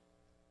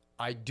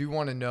I do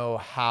want to know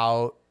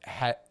how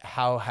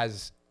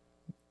has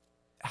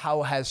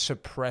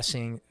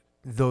suppressing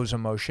those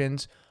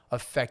emotions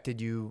affected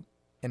you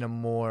in a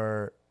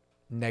more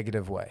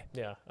negative way?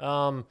 Yeah.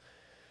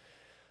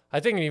 I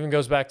think it even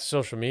goes back to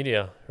social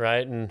media,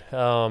 right? And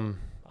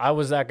I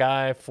was that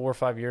guy 4 or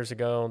 5 years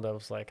ago that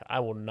was like, I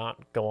will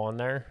not go on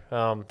there.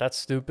 That's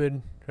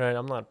stupid, right?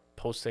 I'm not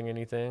posting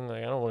anything.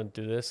 Like, I don't want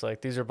to do this.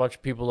 Like, these are a bunch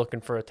of people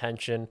looking for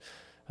attention.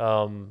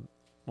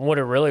 What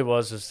it really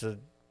was is that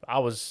I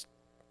was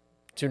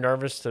too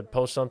nervous to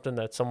post something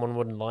that someone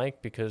wouldn't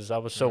like because I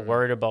was so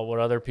worried about what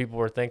other people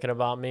were thinking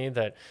about me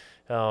that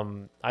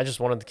I just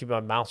wanted to keep my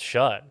mouth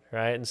shut,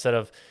 right?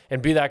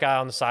 And be that guy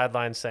on the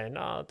sideline saying,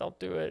 no, don't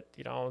do it.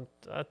 You know,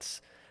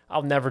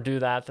 I'll never do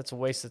that. That's a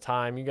waste of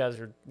time. You guys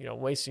are, you know,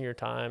 wasting your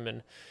time.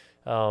 And,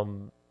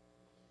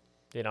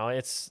 you know,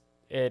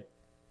 it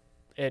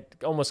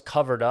almost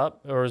covered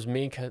up, or was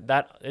me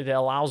that it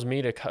allowed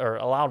me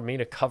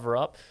to cover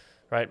up,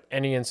 right,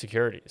 any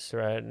insecurities,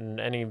 right, and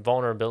any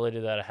vulnerability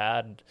that I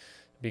had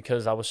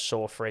because I was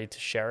so afraid to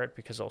share it,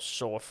 because I was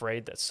so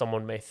afraid that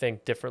someone may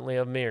think differently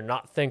of me or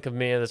not think of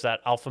me as that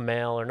alpha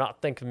male or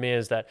not think of me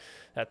as that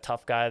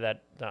tough guy,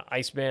 that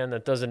Iceman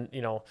that doesn't,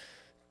 you know,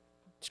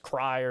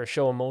 cry or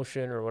show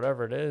emotion or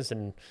whatever it is.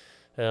 And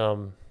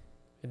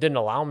it didn't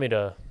allow me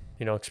to,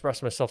 you know,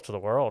 express myself to the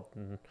world.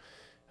 And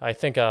I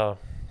think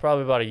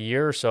probably about a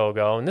year or so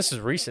ago, and this is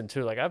recent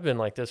too, like I've been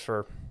like this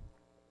for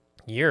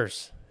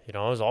years. You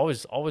know, I was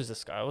always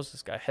this guy. I was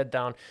this guy, head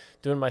down,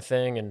 doing my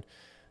thing. And,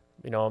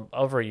 you know,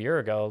 over a year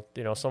ago,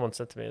 you know, someone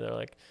said to me, they're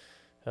like,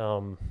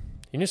 you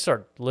need to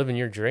start living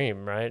your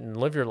dream, right? And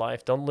live your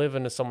life. Don't live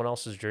into someone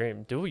else's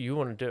dream. Do what you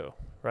want to do,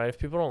 right? If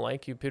people don't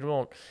like you, people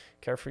don't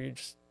care for you,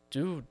 just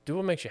do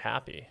what makes you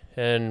happy.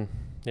 And,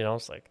 you know,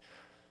 it's like,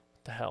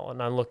 what the hell?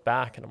 And I look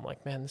back and I'm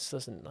like, man, this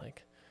doesn't,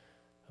 like,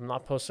 I'm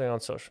not posting on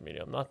social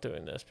media. I'm not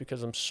doing this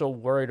because I'm so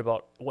worried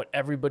about what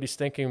everybody's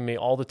thinking of me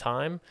all the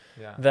time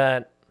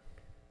that,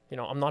 you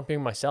know, I'm not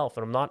being myself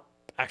and I'm not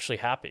actually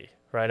happy,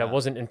 right? Yeah. I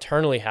wasn't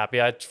internally happy.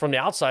 From the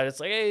outside,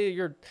 it's like, hey,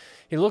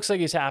 he looks like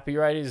he's happy,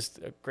 right? He's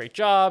a great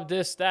job,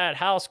 this, that,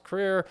 house,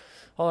 career,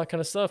 all that kind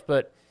of stuff.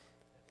 But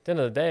at the end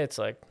of the day, it's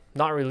like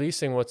not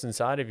releasing what's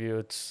inside of you.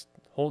 It's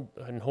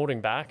holding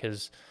back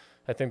is,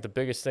 I think, the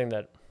biggest thing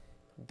that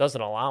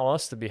doesn't allow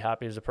us to be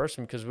happy as a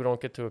person because we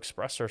don't get to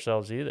express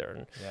ourselves either.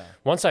 And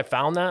once I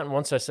found that, and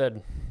once I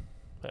said,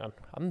 man,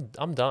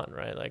 I'm done,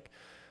 right? Like,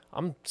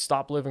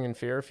 stop living in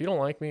fear. If you don't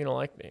like me, you don't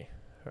like me,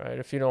 right?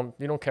 If you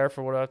don't care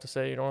for what I have to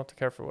say, you don't have to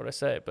care for what I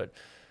say. But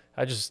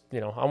I just,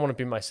 you know, I want to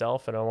be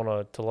myself and I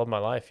want to love my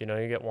life. You know,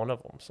 you get one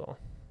of them. So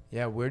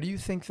yeah, where do you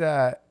think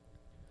that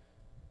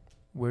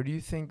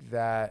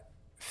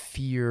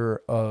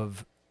fear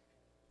of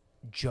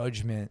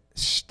judgment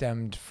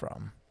stemmed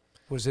from?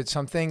 Was it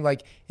something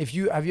like, have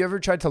you ever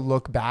tried to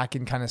look back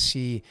and kind of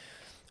see,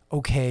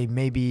 okay,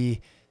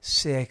 maybe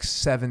 6th,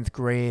 7th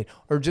grade,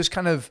 or just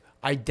kind of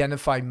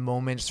identify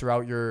moments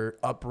throughout your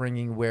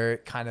upbringing where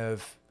it kind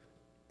of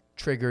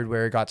triggered,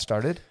 where it got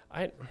started?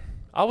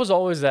 I was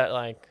always that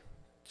like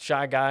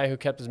shy guy who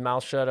kept his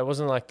mouth shut. I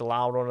wasn't like the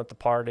loud one at the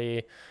party.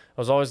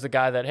 I was always the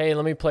guy that, hey,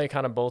 let me play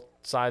kind of both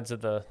sides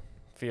of the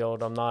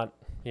field. I'm not,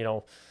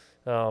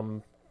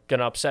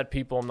 gonna upset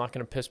people. I'm not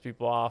gonna piss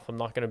people off. I'm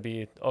not gonna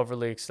be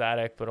overly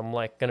ecstatic, but I'm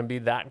like gonna be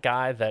that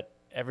guy that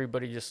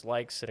everybody just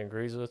likes and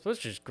agrees with,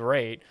 which is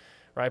great,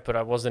 right? But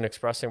I wasn't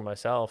expressing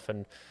myself,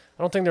 and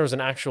I don't think there was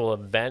an actual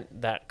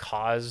event that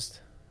caused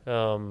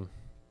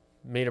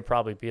me to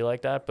probably be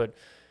like that. But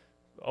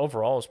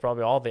overall, it's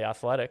probably all the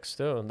athletics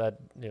too, and that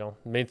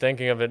me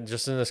thinking of it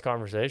just in this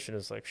conversation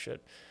is like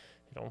shit.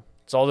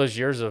 It's all those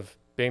years of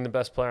being the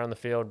best player on the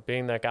field,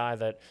 being that guy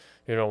that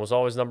was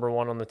always number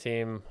one on the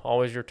team,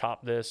 always your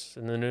top this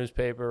in the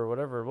newspaper or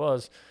whatever it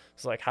was.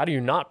 It's like, how do you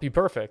not be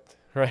perfect,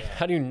 right? Yeah.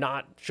 How do you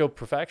not show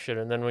perfection?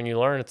 And then when you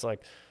learn, it's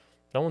like,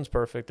 no one's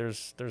perfect.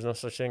 There's no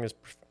such thing as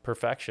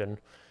perfection.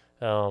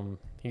 You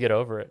get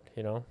over it,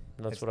 and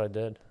that's what I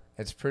did.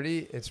 It's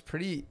pretty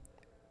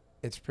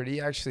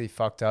actually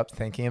fucked up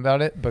thinking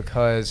about it,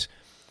 because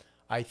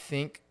I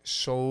think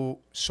so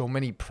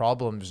many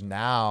problems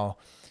now,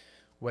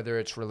 whether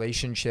it's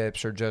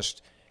relationships or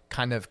just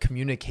kind of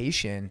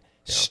communication,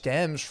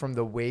 stems from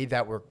the way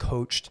that we're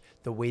coached,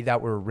 the way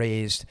that we're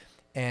raised.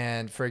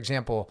 And for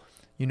example,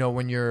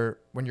 when you're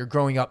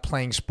growing up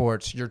playing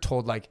sports, you're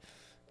told like,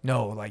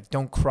 no, like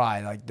don't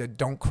cry, like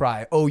don't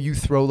cry. Oh, you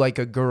throw like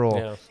a girl.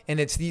 Yeah. And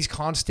it's these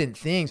constant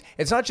things.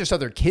 It's not just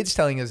other kids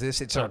telling us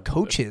this, it's our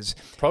coaches.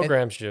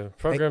 Programs your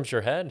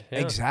head. Yeah.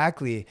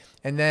 Exactly.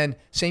 And then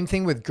same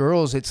thing with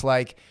girls. It's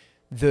like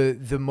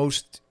the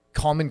most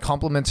common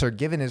compliments are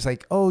given is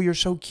like, oh, you're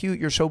so cute,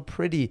 you're so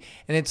pretty.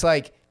 And it's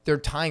like they're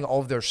tying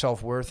all of their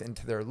self-worth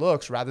into their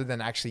looks rather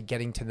than actually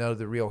getting to know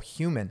the real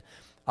human.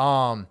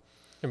 And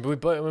we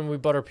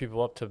butter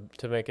people up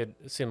to make it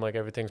seem like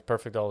everything's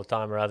perfect all the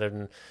time, rather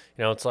than,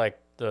 it's like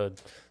there's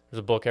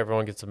a book,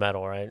 everyone gets a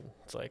medal, right?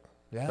 It's like,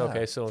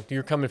 okay, so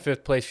you're coming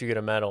 5th place, you get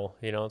a medal.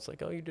 It's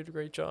like, oh, you did a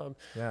great job.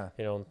 Yeah.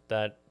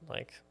 That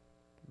like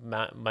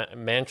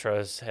mantra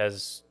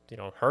has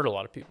hurt a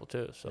lot of people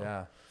too. So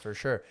yeah, for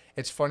sure.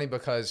 It's funny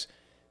because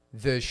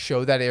the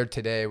show that aired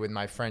today with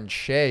my friend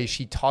Shay,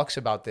 she talks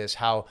about this,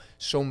 how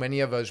so many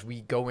of us,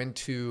 we go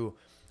into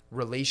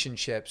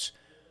relationships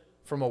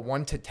from a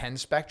 1 to 10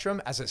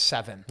 spectrum as a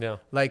 7. Yeah.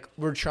 Like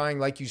we're trying,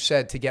 like you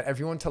said, to get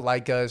everyone to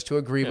like us, to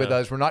agree with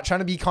us. We're not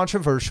trying to be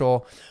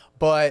controversial,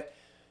 but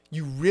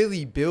you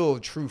really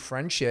build true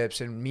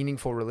friendships and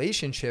meaningful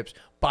relationships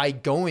by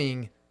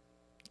going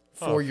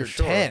for your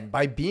 10,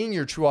 by being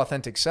your true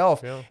authentic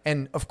self. Yeah.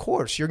 And of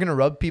course, you're going to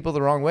rub people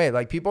the wrong way.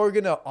 Like people are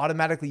going to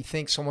automatically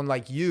think someone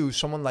like you,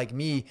 someone like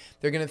me,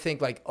 they're going to think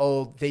like,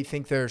 oh, they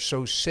think they're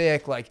so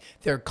sick, like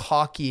they're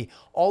cocky.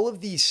 All of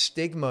these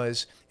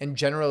stigmas and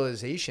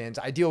generalizations,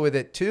 I deal with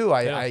it too.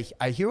 I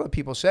hear what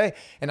people say,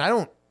 and I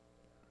don't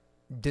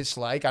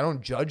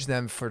judge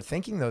them for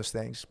thinking those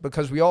things,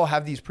 because we all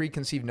have these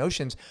preconceived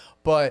notions.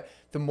 But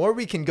the more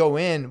we can go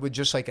in with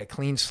just like a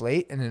clean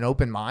slate and an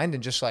open mind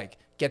and just like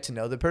get to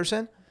know the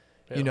person,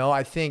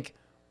 I think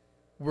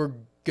we're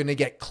going to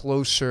get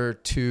closer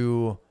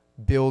to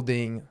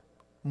building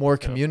more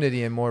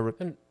community and more.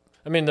 And,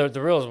 I mean, the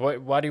real is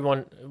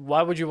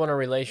why would you want a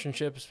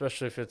relationship,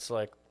 especially if it's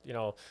like,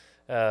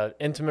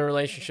 intimate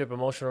relationship,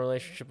 emotional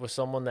relationship with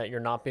someone that you're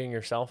not being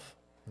yourself.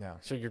 Yeah.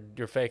 So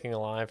you're faking a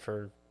lie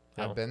for,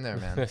 I've been there,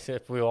 man.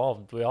 we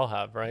all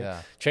have, right?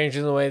 Yeah.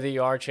 Changing the way that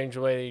you are, change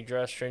the way that you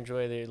dress, change the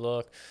way that you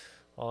look,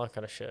 all that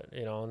kind of shit.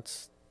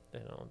 It's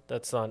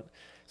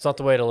it's not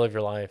the way to live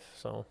your life.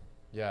 So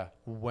yeah.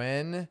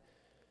 When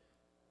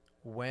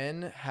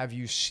have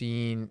you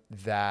seen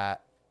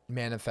that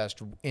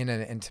manifest in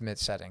an intimate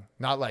setting?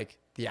 Not like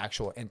the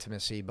actual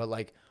intimacy, but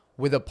like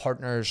with a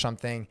partner or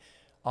something.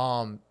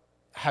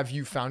 Have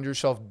you found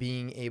yourself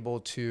being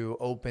able to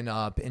open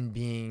up and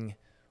being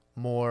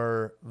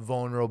more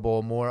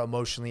vulnerable, more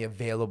emotionally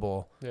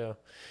available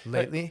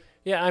lately?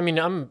 I mean,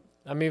 I'm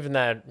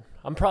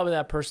probably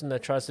that person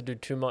that tries to do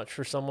too much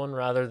for someone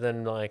rather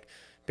than like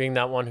being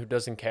that one who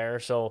doesn't care.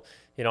 So,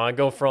 I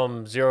go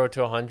from 0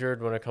 to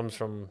 100 when it comes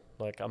from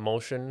like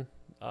emotion,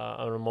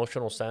 an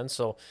emotional sense.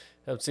 So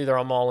it's either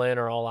I'm all in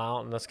or all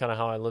out, and that's kind of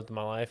how I lived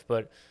my life.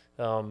 But,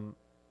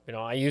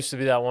 I used to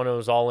be that one who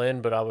was all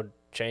in, but I would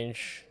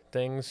change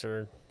things,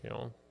 or,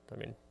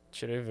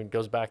 shit even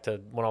goes back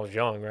to when I was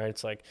young, right?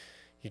 It's like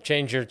you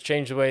change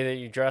the way that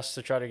you dress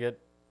to try to get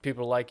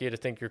people like you to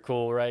think you're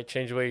cool, right?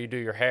 Change the way you do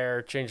your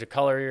hair, change the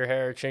color of your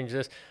hair, change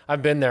this.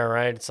 I've been there,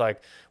 right? It's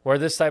like wear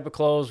this type of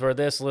clothes, wear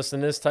this, listen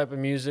to this type of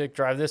music,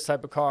 drive this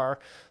type of car.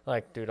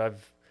 Like, dude,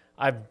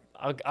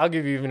 I'll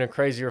give you even a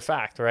crazier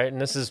fact, right? And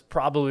this is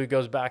probably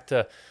goes back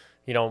to,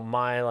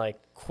 my like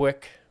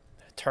quick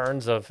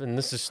turns of, and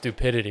this is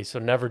stupidity, so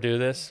never do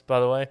this, by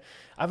the way.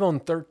 I've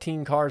owned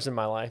 13 cars in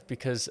my life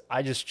because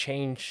I just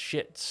changed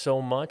shit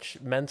so much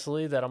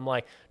mentally that I'm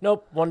like,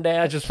 nope, one day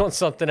I just want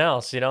something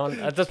else, you know? And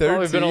that's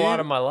probably been a lot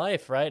of my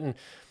life, right? And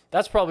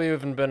that's probably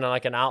even been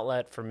like an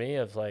outlet for me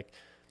of like,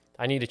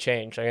 I need to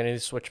change. I need to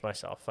switch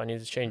myself. I need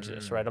to change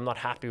this, right? I'm not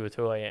happy with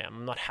who I am.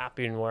 I'm not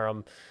happy in where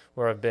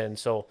I've been.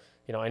 So,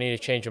 you know, I need to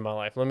change in my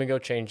life. Let me go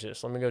change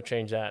this. Let me go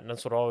change that. And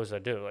that's what always I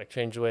do. Like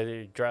change the way that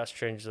you dress,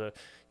 change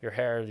your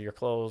hair, your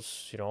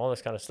clothes, you know, all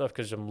this kind of stuff.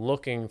 Cause I'm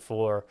looking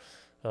for,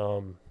 you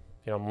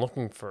know, I'm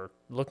looking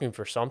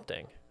for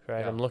something,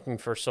 right? Yeah. I'm looking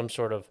for some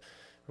sort of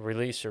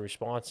release or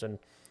response. And,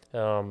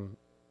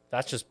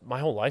 that's just, my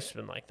whole life's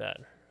been like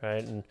that.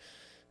 Right.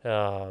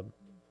 And,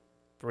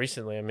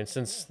 recently, I mean,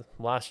 since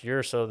last year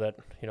or so that,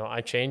 you know,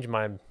 I changed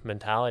my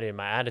mentality and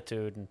my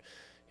attitude and,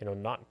 you know,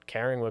 not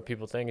caring what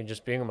people think and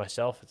just being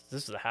myself.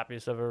 This is the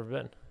happiest I've ever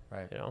been.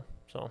 Right. You know,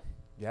 so.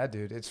 Yeah,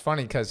 dude. It's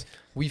funny because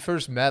we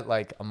first met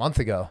like a month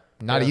ago,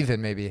 not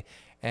even maybe.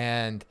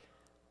 And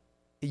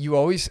you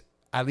always,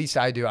 at least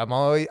I do, I've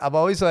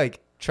always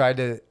like trying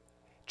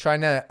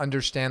to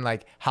understand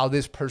like how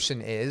this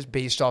person is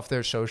based off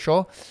their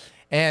social.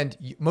 And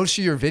most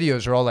of your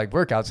videos are all like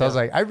workouts. So I was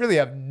like, I really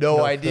have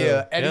no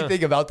idea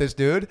anything about this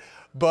dude,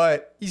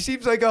 but he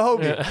seems like a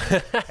homie.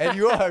 Yeah. And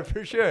you are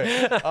for sure.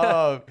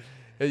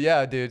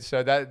 Yeah, dude.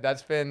 So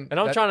that's been. And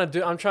I'm trying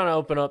to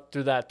open up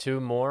through that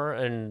too more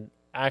and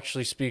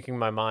actually speaking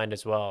my mind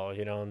as well,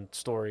 you know, and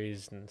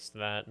stories and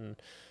that. And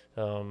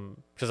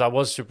because I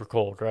was super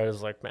cold, right? I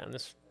was like, man,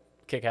 this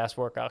kick-ass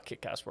workout.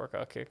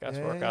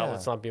 Yeah.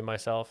 Let's not be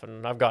myself.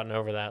 And I've gotten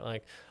over that.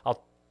 Like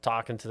I'll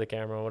talk into the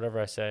camera, whatever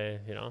I say,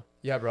 you know?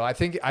 Yeah, bro. I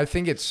think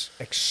it's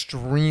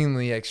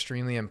extremely,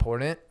 extremely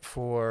important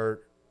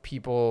for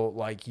people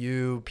like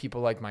you,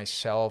 people like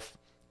myself,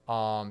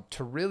 to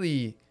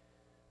really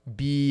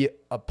be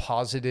a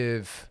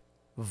positive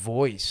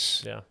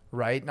voice. Yeah.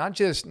 Right? Not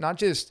just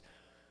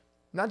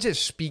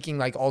speaking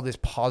like all this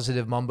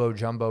positive mumbo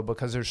jumbo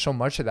because there's so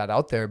much of that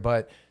out there,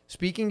 but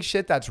speaking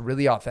shit that's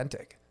really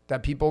authentic,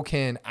 that people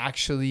can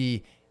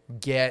actually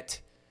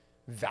get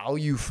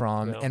value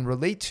from and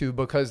relate to,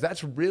 because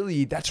that's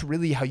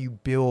really how you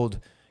build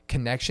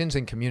connections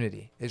and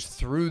community, is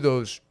through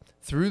those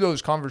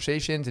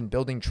conversations and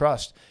building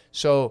trust.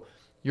 So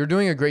you're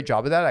doing a great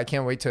job of that. I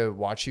can't wait to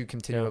watch you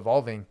continue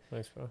evolving.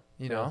 Thanks, bro.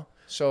 You know?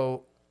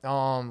 So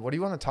what do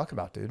you want to talk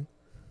about, dude?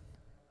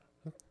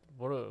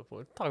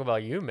 What talk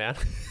about you, man?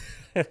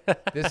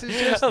 This is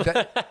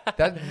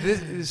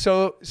just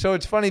so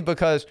it's funny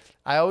because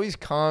I always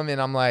come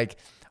and I'm like,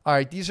 all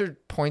right, these are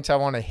points I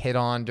want to hit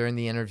on during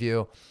the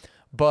interview,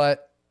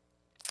 but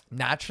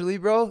naturally,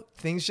 bro,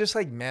 things just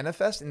like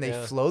manifest and they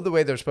flow the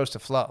way they're supposed to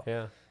flow.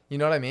 Yeah. You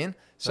know what I mean?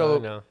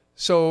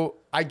 So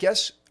I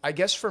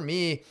guess for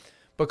me,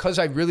 because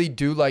I really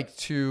do like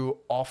to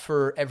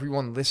offer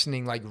everyone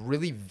listening like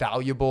really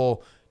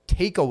valuable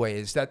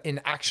takeaways that in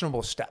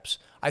actionable steps.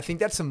 I think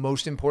that's the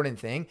most important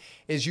thing,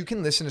 is you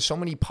can listen to so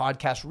many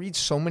podcasts, read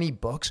so many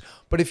books,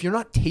 but if you're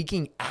not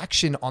taking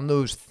action on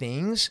those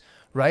things,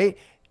 right?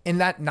 And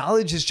that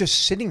knowledge is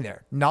just sitting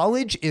there.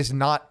 Knowledge is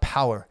not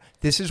power.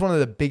 This is one of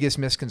the biggest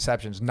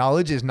misconceptions.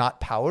 Knowledge is not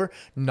power.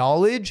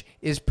 Knowledge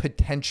is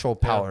potential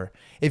power.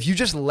 Yeah. If you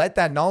just let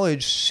that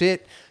knowledge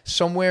sit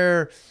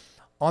somewhere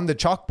on the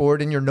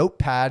chalkboard in your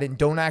notepad and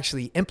don't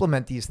actually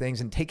implement these things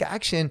and take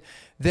action,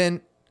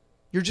 then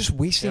you're just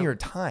wasting your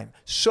time.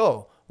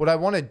 So what I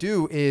want to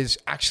do is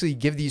actually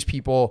give these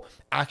people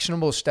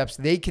actionable steps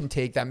they can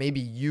take that maybe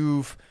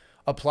you've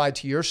applied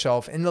to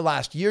yourself in the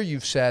last year.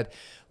 You've said,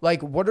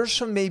 like, what are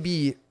some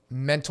maybe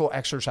mental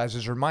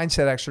exercises or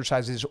mindset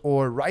exercises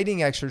or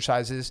writing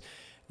exercises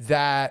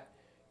that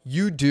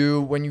you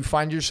do when you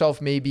find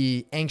yourself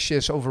maybe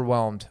anxious,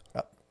 overwhelmed?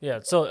 Yeah.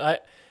 So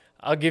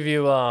I'll give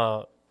you,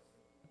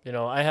 you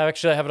know, I have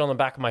it on the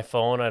back of my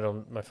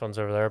phone. My phone's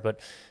over there, but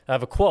I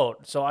have a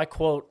quote. So I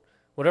quote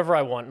whatever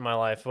I want in my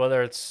life,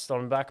 whether it's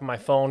on the back of my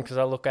phone, because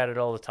I look at it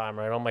all the time,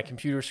 right? On my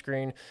computer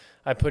screen,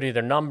 I put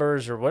either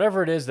numbers or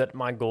whatever it is that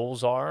my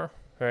goals are,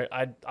 right?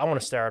 I want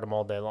to stare at them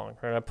all day long,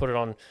 right? I put it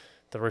on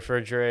the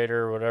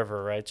refrigerator or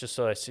whatever, right? Just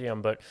so I see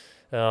them. But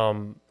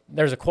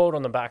there's a quote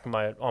on the back of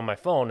my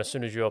phone as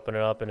soon as you open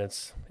it up, and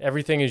it's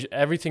everything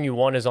you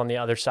want is on the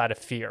other side of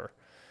fear.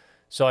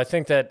 So I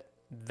think that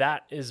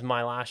is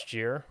my last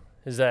year,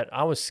 is that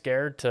I was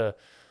scared to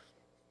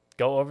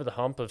go over the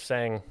hump of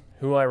saying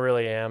who I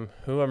really am,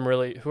 who I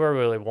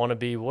really want to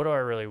be, what do I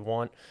really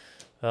want,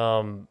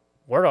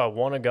 where do I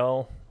want to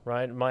go,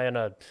 right? Am I in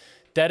a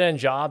dead-end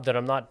job that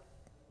I'm not,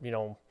 you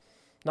know,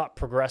 not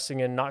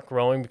progressing in, not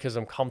growing because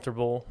I'm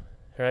comfortable,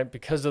 right?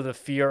 Because of the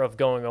fear of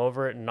going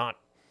over it and not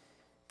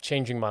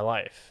changing my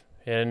life.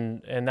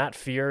 And that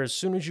fear, as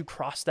soon as you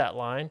cross that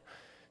line,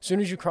 as soon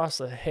as you cross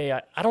the, hey,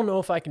 I don't know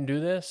if I can do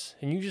this,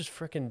 and you just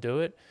freaking do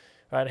it,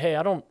 right? Hey,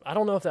 I don't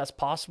know if that's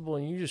possible,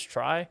 and you just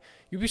try.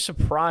 You'd be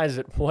surprised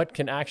at what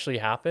can actually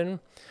happen,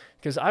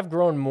 because I've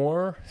grown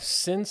more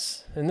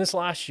in this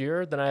last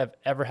year than I have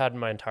ever had in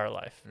my entire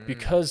life,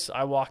 because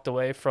I walked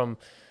away from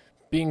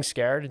being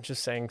scared and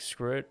just saying,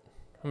 screw it,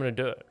 I'm going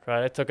to do it,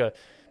 right? I took a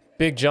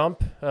big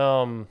jump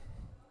when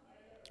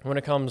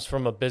it comes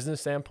from a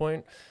business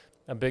standpoint,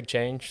 a big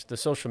change. The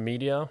social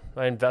media,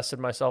 I invested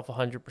myself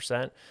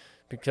 100%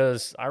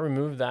 because I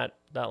removed that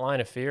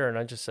line of fear, and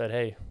I just said,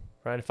 hey,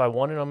 right, if I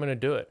want it, I'm going to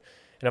do it.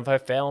 And if I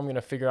fail, I'm going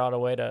to figure out a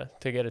way to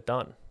get it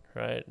done,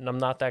 right? And I'm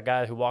not that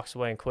guy who walks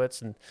away and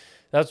quits. And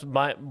that's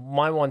my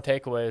one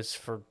takeaway is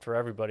for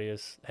everybody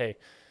is, hey,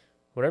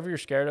 whatever you're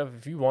scared of,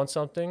 if you want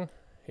something,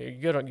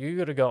 you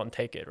gotta go out and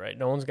take it, right?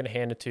 No one's going to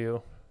hand it to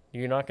you.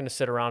 You're not going to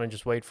sit around and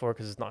just wait for it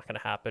because it's not going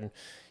to happen.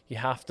 You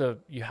have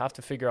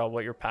to figure out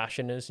what your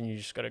passion is, and you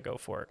just got to go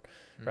for it,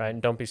 right?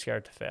 And don't be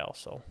scared to fail.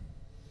 So,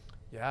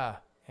 yeah,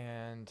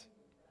 and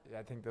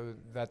I think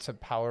that's a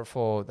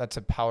powerful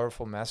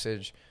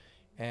message.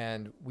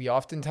 And we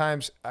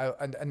oftentimes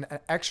an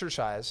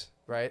exercise,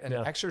 right? An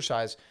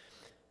exercise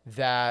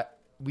that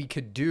we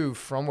could do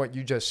from what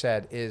you just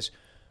said is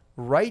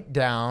write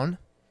down,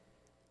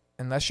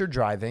 unless you're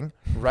driving,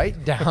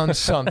 write down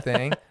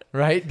something,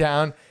 write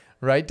down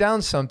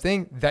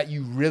something that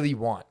you really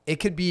want. It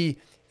could be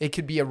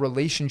a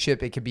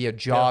relationship, it could be a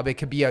job, it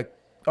could be a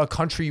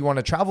country you want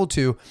to travel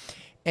to,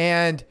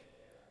 and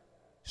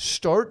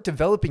start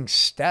developing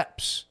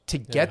steps to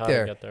get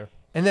there.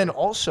 And then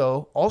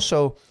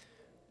also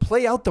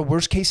play out the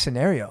worst case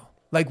scenario.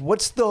 Like,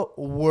 what's the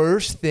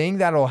worst thing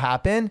that'll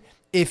happen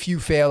if you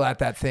fail at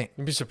that thing?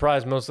 You'd be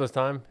surprised most of the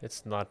time.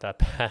 It's not that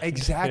bad.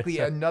 Exactly.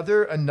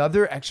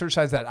 Another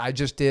exercise that I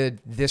just did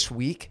this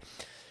week,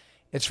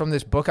 it's from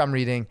this book I'm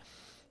reading,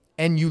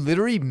 and you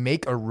literally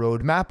make a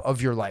roadmap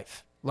of your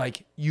life.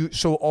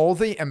 So all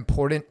the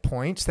important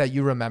points that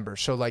you remember.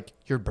 So like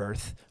your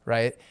birth,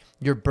 right?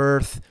 Your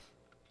birth,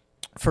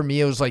 for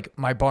me, it was like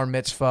my bar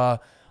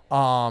mitzvah.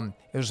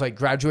 It was like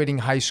graduating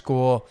high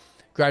school,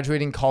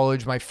 graduating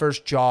college, my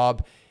first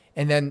job.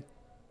 And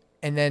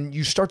then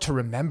you start to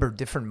remember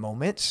different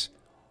moments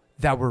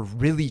that were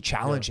really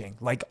challenging,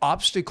 like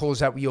obstacles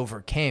that we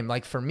overcame.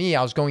 Like for me,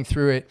 I was going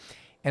through it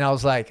and I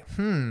was like,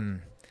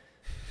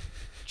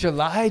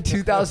 July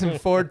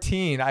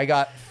 2014, I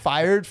got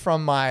fired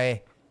from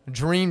my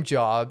dream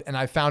job, and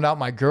I found out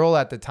my girl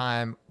at the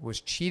time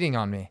was cheating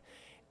on me.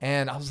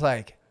 And I was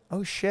like,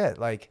 oh shit,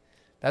 like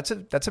that's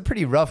a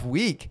pretty rough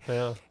week.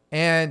 Yeah.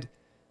 And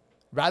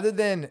rather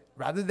than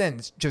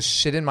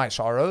just sit in my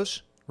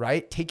sorrows,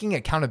 right? Taking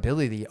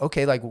accountability.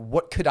 Okay, like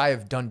what could I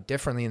have done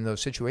differently in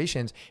those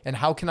situations, and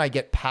how can I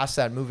get past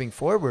that moving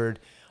forward?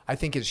 I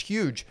think is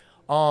huge.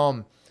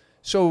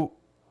 So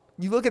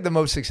you look at the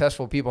most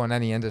successful people in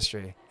any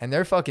industry, and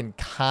they're fucking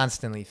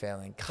constantly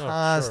failing.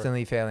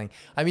 Failing.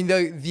 I mean,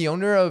 the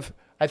owner of,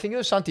 I think it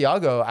was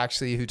Santiago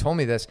actually who told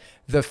me this.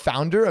 The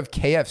founder of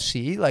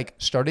KFC, like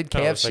started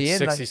KFC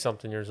like and 60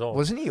 something years old.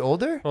 Wasn't he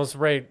older? Well, it's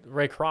Ray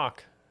Kroc.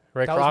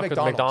 Ray That Kroc was with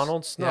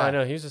McDonald's. No, Yeah. I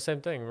know. He was the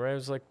same thing. Ray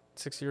was like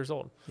 60 years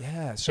old.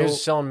 Yeah. He So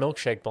was selling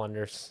milkshake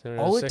blenders.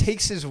 all it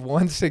takes is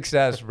one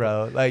success,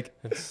 bro. Like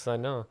I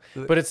know.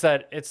 But it's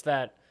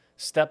that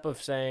step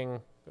of saying,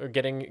 or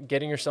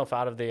getting yourself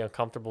out of the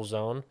uncomfortable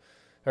zone,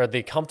 or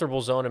the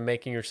comfortable zone, and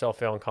making yourself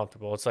feel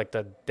uncomfortable. It's like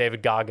the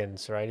David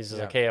Goggins, right? He's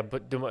just like, hey,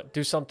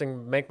 do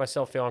something, make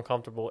myself feel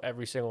uncomfortable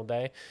every single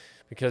day,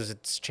 because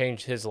it's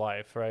changed his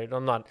life, right?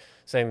 I'm not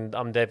saying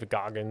I'm David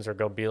Goggins or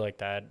go be like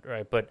that,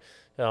 right? But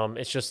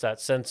it's just that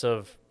sense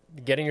of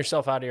getting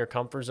yourself out of your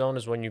comfort zone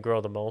is when you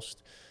grow the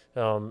most,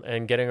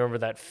 and getting over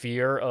that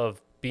fear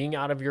of being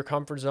out of your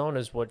comfort zone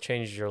is what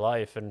changes your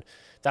life. And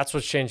that's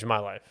what's changed my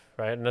life,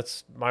 right? And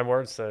that's my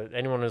words to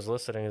anyone who's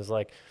listening is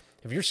like,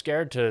 if you're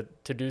scared to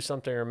do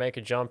something or make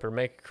a jump or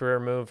make a career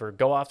move or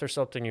go after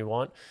something you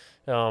want,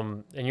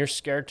 and you're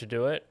scared to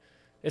do it,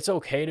 it's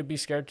okay to be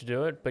scared to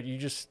do it, but you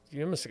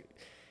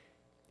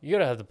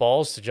gotta have the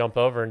balls to jump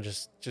over and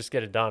just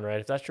get it done, right?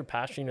 If that's your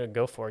passion, you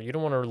go for it. You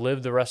don't want to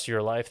live the rest of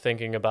your life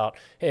thinking about,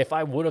 hey, if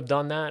I would have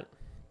done that,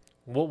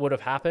 what would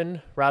have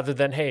happened, rather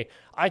than, hey,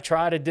 I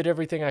tried, I did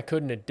everything I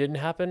could and it didn't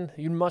happen.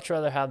 You'd much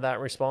rather have that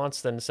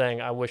response than saying,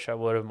 I wish I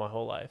would have my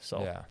whole life.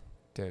 So yeah.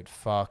 Dude,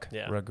 fuck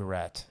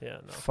regret. Yeah,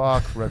 no.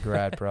 Fuck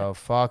regret, bro.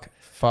 fuck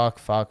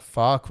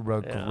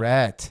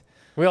regret.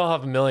 Yeah. We all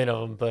have a million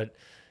of them, but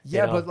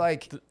yeah,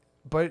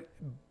 but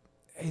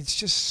it's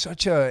just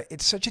such a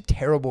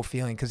terrible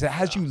feeling, because it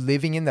has you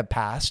living in the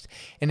past,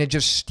 and it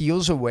just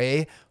steals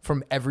away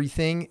from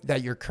everything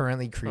that you're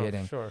currently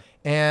creating. Sure.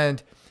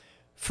 And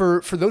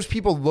for those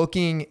people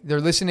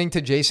they're listening to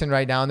Jason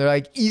right now, and they're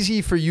like,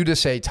 easy for you to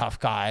say tough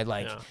guy,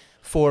 like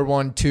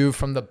 412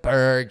 from the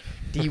Berg,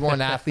 D1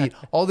 athlete,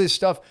 all this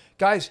stuff.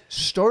 Guys,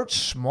 start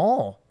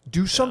small.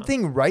 Do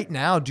something right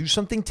now. Do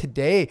something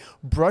today.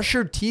 Brush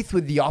your teeth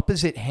with the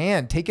opposite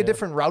hand. Take a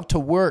different route to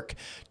work.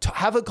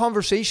 Have a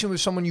conversation with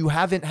someone you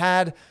haven't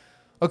had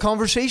a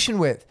conversation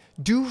with.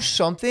 Do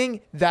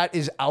something that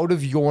is out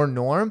of your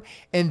norm.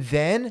 And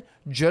then,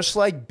 just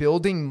like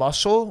building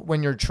muscle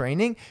when you're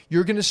training,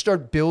 you're going to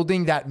start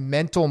building that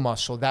mental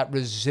muscle, that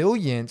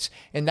resilience.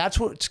 And that's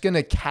what's going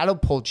to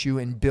catapult you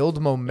and build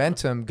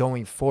momentum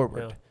going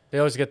forward. Yeah. They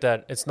always get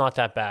that. It's not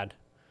that bad,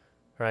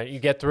 right? You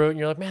get through it and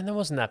you're like, man, that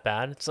wasn't that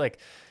bad. It's like,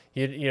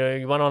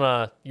 You went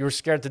on you were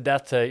scared to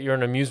death you're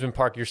in an amusement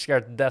park. You're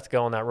scared to death to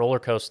go on that roller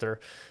coaster.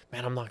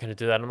 Man, I'm not going to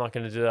do that. I'm not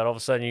going to do that. All of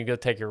a sudden you go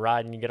take your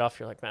ride and you get off.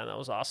 You're like, man, that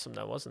was awesome.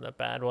 That wasn't that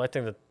bad. Well, I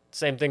think the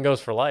same thing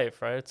goes for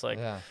life, right? It's like,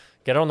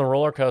 get on the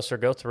roller coaster,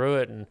 go through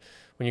it. And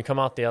when you come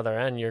out the other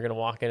end, you're going to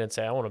walk in and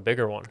say, I want a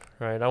bigger one,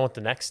 right? I want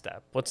the next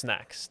step. What's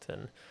next?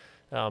 And,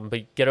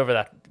 but get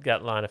over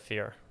that line of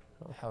fear.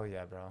 Hell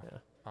yeah, bro. Yeah.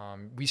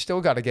 We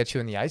still got to get you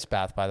in the ice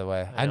bath, by the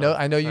way. I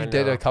know you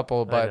did a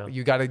couple, but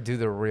you got to do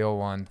the real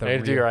one. I need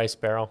to do your ice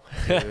barrel.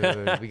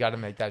 Dude, we got to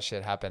make that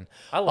shit happen.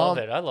 I love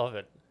it. I love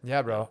it.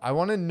 Yeah, bro. I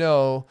want to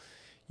know,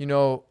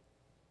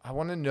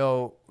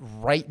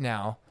 right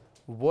now,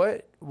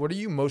 what are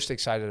you most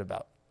excited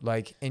about?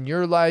 Like in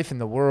your life, in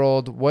the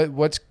world,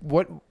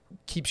 what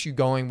keeps you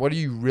going? What are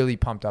you really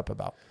pumped up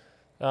about?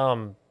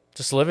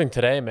 Just living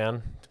today,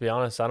 man. To be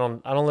honest, I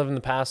don't live in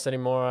the past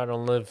anymore. I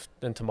don't live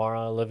in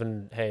tomorrow. I live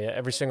in, hey,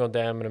 every single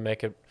day I'm going to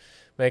make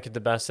it the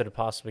best that it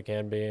possibly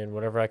can be, and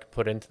whatever I can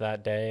put into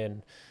that day.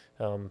 And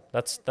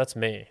that's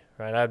me,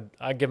 right?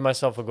 I give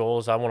myself a goal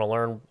is I want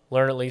to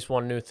learn at least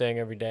one new thing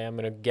every day. I'm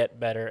going to get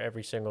better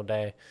every single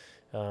day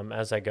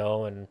as I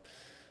go, and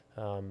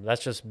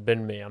that's just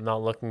been me. I'm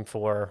not looking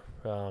for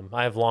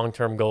I have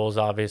long-term goals,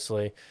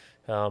 obviously,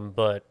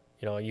 but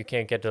you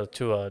can't get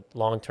to a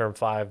long-term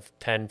 5,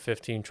 10,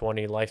 15,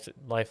 20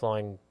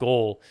 lifelong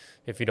goal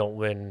if you don't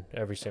win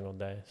every single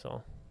day.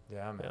 So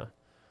yeah, man.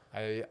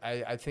 Yeah.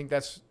 I think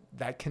that's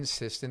that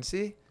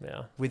consistency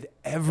with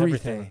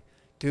everything.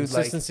 Dude,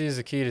 consistency is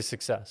the key to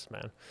success,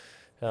 man.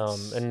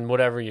 And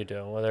whatever you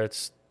do, whether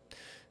it's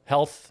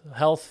health,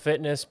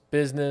 fitness,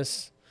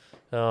 business,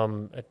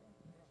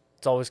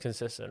 it's always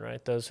consistent,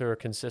 right? Those who are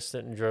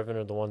consistent and driven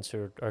are the ones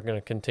who are going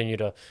to continue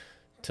to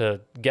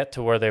get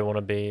to where they want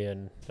to be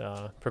and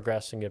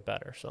progress and get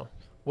better. So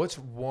what's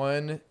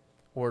one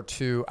or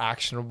two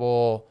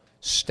actionable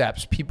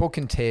steps people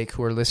can take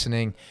who are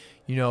listening?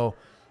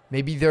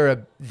 Maybe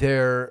they're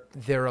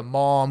a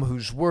mom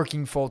who's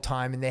working full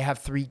time and they have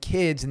 3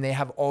 kids and they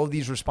have all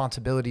these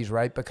responsibilities,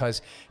 right?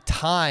 Because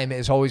time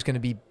is always going to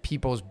be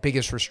people's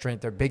biggest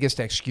restraint, their biggest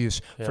excuse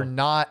for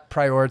not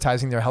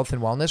prioritizing their health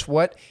and wellness.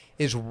 What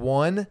is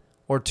one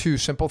or two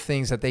simple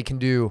things that they can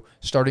do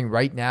starting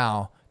right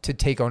now to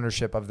take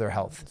ownership of their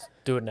health?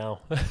 Do it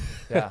now.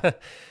 Yeah.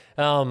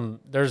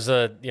 There's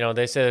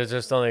they say there's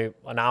just only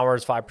an hour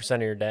is 5%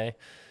 of your day.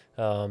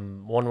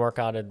 One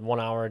workout at 1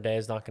 hour a day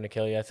is not going to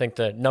kill you. I think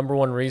the number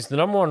one reason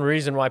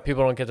why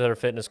people don't get to their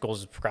fitness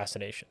goals is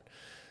procrastination.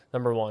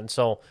 Number one.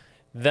 So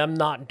them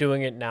not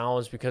doing it now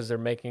is because they're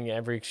making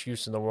every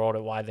excuse in the world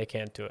at why they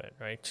can't do it,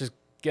 right? Just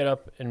get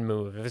up and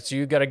move. If it's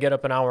you got to get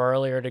up an hour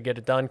earlier to get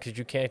it done because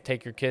you can't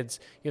take your kids.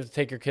 You have to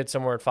take your kids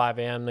somewhere at 5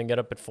 a.m., then get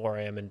up at 4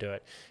 a.m. and do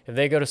it. If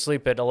they go to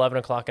sleep at 11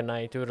 o'clock at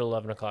night, do it at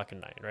 11 o'clock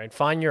at night, right?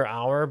 Find your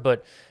hour,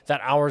 but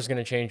that hour is going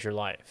to change your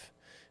life.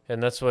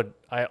 And that's what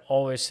I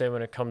always say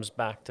when it comes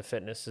back to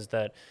fitness is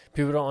that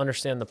people don't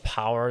understand the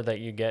power that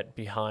you get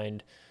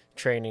behind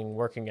training,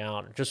 working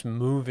out, just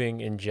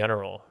moving in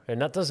general.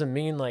 And that doesn't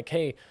mean like,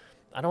 hey,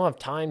 I don't have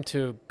time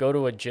to go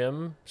to a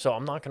gym, so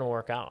I'm not going to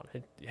work out.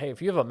 Hey,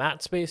 if you have a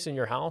mat space in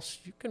your house,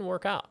 you can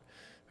work out,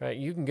 right?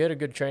 You can get a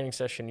good training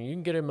session. You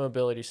can get a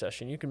mobility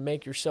session. You can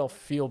make yourself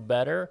feel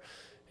better,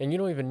 and you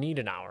don't even need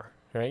an hour.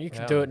 Right, you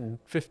can do it in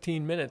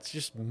 15 minutes.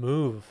 Just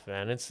move,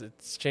 man. It's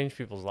changed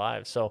people's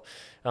lives. So,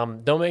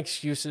 don't make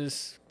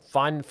excuses.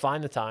 Find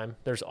the time.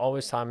 There's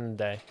always time in the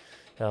day,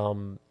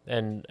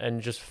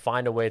 and just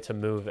find a way to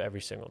move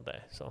every single day.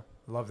 So,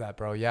 love that,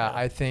 bro. Yeah,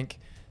 I think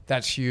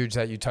that's huge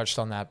that you touched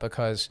on that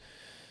because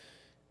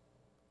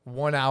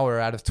 1 hour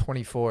out of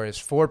 24 is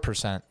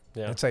 4%.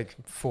 Yeah, it's like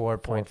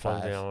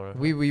 4.5.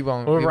 We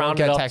won't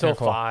get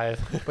technical.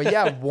 5. But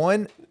yeah,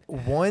 one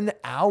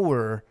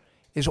hour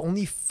is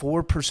only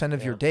 4%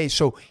 of your day.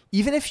 So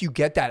even if you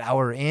get that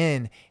hour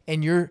in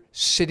and you're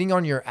sitting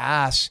on your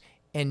ass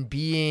and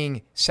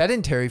being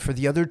sedentary for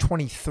the other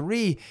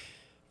 23,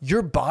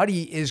 your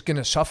body is going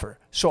to suffer.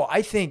 So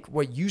I think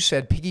what you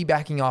said,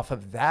 piggybacking off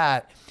of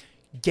that,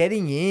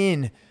 getting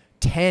in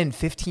 10,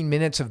 15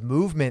 minutes of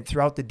movement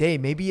throughout the day,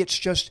 maybe it's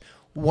just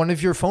one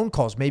of your phone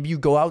calls. Maybe you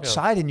go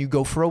outside and you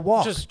go for a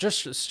walk.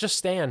 Just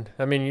stand.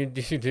 I mean, you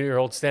do your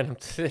old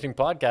stand-up sitting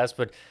podcast,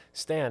 but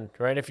stand,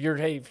 right? If you're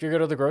going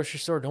to the grocery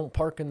store, don't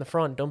park in the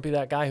front. Don't be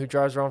that guy who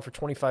drives around for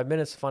 25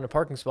 minutes to find a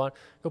parking spot.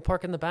 Go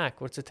park in the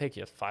back. What's it take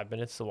you? 5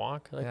 minutes to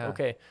walk?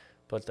 Okay,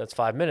 but that's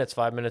 5 minutes.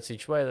 5 minutes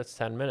each way. That's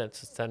 10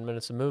 minutes. It's 10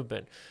 minutes of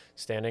movement.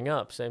 Standing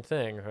up, same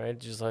thing, right?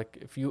 Just like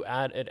if you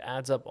it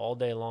adds up all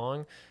day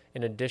long.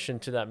 In addition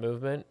to that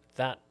movement,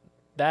 that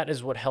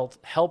is what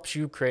helps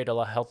you create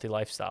a healthy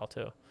lifestyle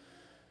too.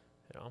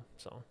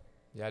 So.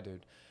 Yeah,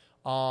 dude.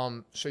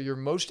 So you're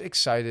most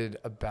excited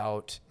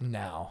about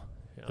now,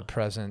 the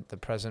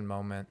present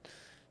moment,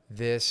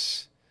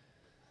 this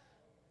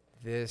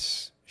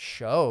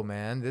show,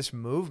 man, this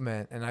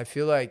movement. And I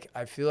feel like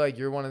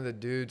you're one of the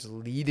dudes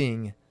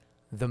leading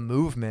the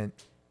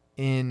movement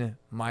in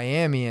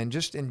Miami and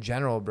just in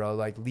general, bro,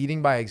 like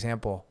leading by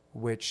example,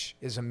 which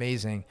is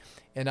amazing.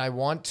 And I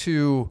want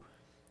to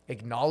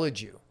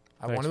acknowledge you.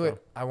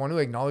 I want to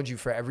acknowledge you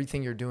for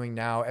everything you're doing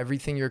now,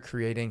 everything you're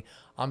creating.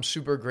 I'm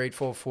super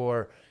grateful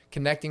for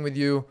connecting with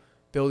you,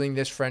 building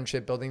this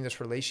friendship, building this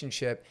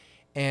relationship,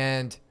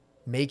 and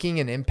making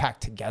an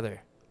impact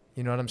together.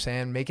 You know what I'm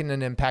saying? Making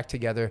an impact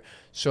together.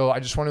 So I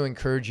just want to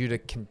encourage you to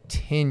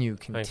continue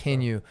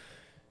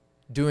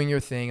doing your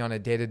thing on a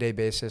day-to-day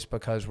basis,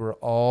 because we're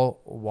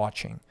all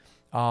watching.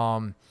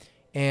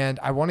 And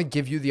I want to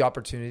give you the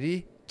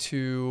opportunity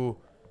to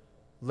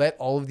let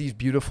all of these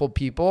beautiful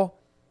people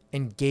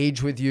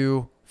engage with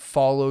you,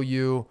 follow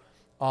you,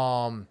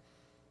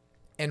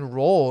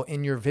 enroll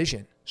in your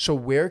vision. So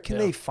where can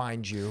they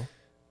find you?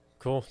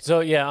 Cool. So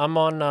yeah, I'm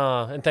on,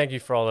 and thank you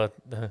for all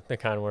the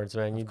kind words,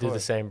 man. You do the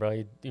same,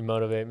 bro. You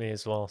motivate me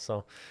as well.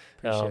 So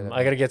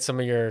I got to get some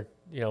of your,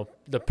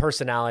 the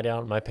personality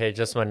on my page.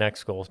 That's my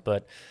next goal.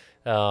 But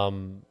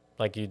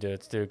like you do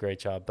a great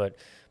job. But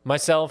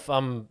myself,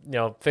 I'm,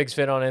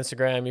 FigsFit on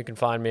Instagram. You can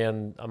find me,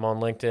 and I'm on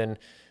LinkedIn.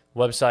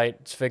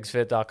 Website, it's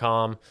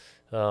figsfit.com.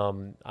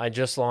 I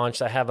just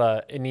launched, I have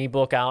an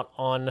ebook out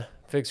on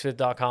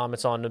figsfit.com.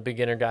 It's on the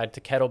beginner guide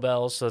to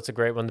kettlebells, so it's a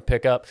great one to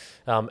pick up.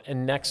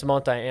 And next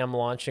month I am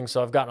launching,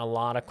 so I've gotten a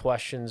lot of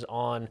questions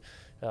on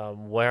how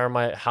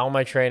am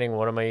I training,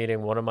 what am I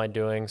eating, what am I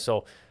doing.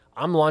 So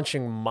I'm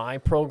launching my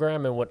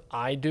program and what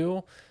I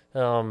do.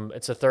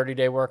 It's a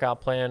 30-day workout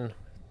plan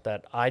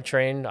that I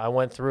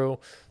went through,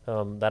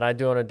 that I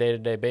do on a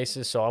day-to-day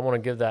basis. So I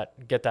want to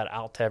get that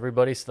out to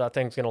everybody. So that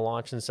thing's going to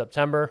launch in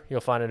September. You'll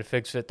find it at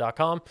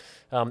figsfit.com.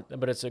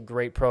 But it's a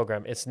great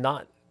program. It's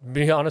not, to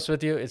be honest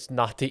with you, it's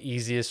not the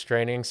easiest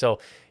training. So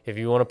if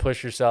you want to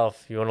push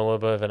yourself, you want a little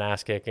bit of an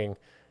ass kicking,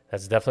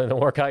 that's definitely the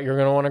workout you're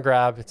going to want to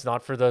grab. It's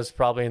not for those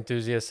probably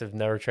enthusiasts who've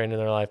never trained in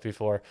their life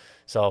before.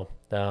 So,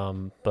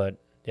 but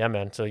yeah,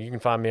 man. So you can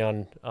find me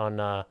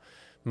on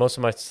most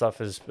of my stuff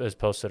is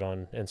posted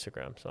on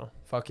Instagram. So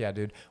fuck yeah,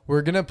 dude.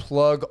 We're going to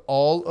plug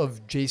all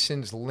of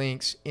Jason's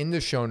links in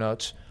the show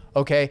notes.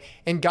 Okay.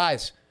 And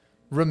guys,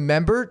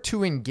 remember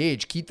to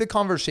engage, keep the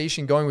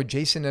conversation going with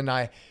Jason and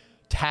I.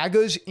 Tag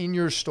us in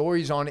your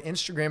stories on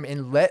Instagram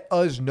and let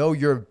us know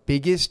your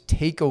biggest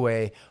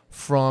takeaway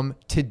from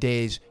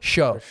today's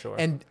show. For sure.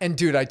 And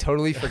dude, I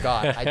totally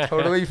forgot.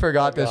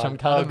 This. I'm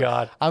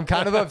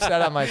kind of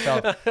upset at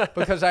myself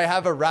because I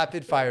have a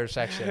rapid fire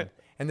section.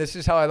 And this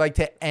is how I like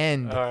to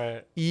end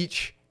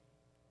each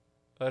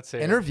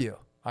interview.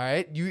 All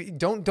right. You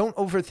don't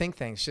overthink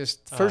things.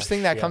 Just first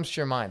thing that comes to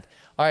your mind.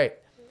 All right.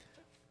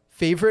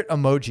 Favorite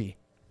emoji?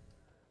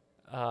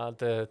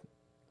 The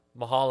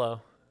mahalo.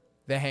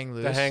 The hang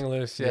loose. The hang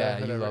loose.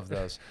 Yeah. You love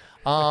those.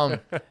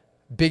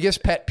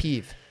 Biggest pet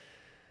peeve?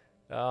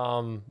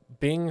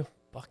 Being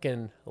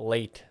fucking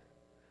late.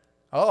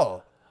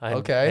 Oh,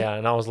 okay. Yeah.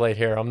 And I was late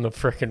here. I'm the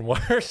freaking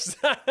worst.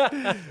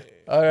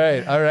 All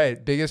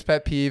right. Biggest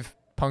pet peeve?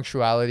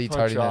 Punctuality,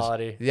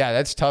 tardiness. Yeah,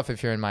 that's tough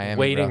if you're in Miami.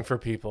 Waiting for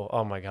people.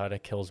 Oh my God,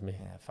 it kills me.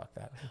 Yeah, fuck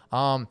that.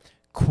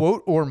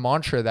 Quote or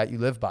mantra that you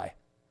live by?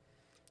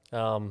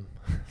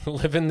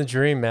 Living the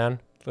dream, man.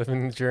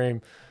 Living the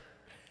dream.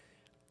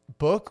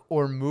 Book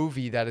or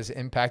movie that has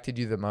impacted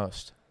you the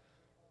most?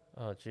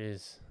 Oh,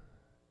 geez.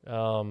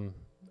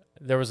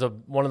 There was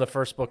one of the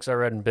first books I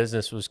read in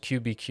business was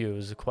QBQ. It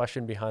was a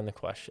question behind the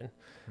question.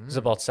 It was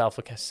about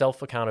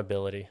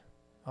self-accountability.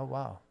 Oh,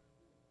 wow.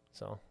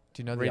 So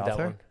do you know the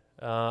author?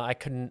 I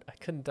couldn't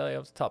tell you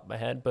off the top of my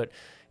head, but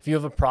if you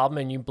have a problem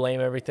and you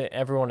blame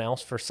everyone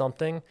else for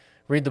something,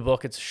 read the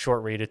book. It's a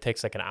short read. It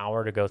takes like an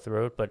hour to go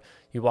through it, but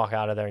you walk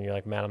out of there and you're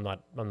like, man,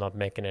 I'm not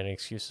making any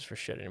excuses for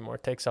shit anymore.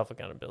 Take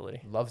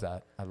self-accountability. Love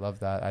that. I love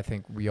that. I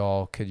think we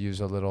all could use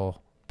a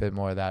little bit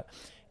more of that.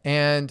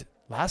 And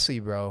lastly,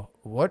 bro,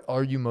 what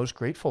are you most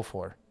grateful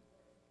for?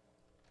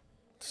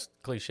 It's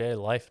cliche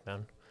life,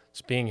 man.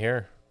 Just being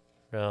here.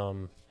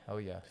 Hell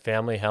yeah.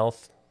 Family,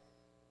 health,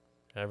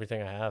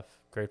 everything I have.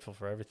 Grateful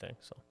for everything.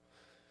 So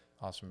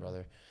awesome,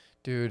 brother.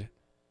 Dude,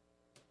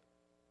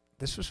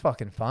 this was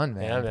fucking fun,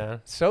 man. Yeah,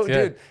 man. So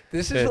dude,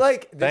 this is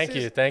like thank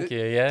you.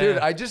 Yeah. Dude,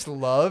 I just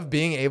love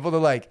being able to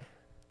like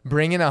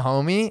bring in a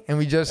homie and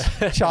we just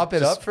chop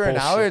it up for an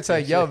hour. It's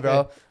like, yo,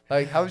 bro,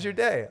 like, how was your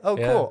day? Oh,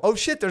 cool. Oh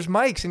shit, there's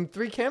mics and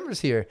 3 cameras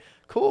here.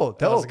 Cool. Dope.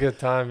 That was a good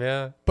time,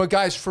 yeah. But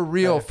guys, for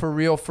real,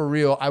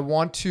 I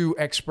want to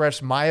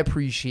express my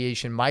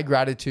appreciation, my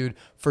gratitude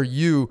for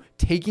you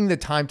taking the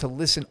time to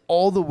listen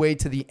all the way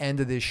to the end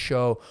of this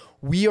show.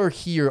 We are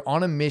here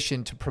on a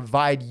mission to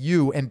provide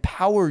you,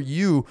 empower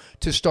you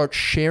to start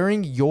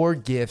sharing your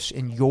gifts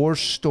and your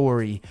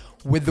story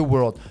with the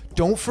world.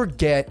 Don't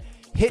forget,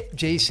 hit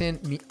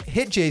Jason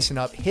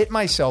up, hit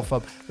myself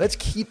up. Let's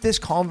keep this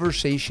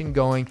conversation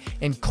going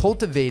and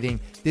cultivating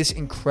this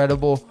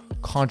incredible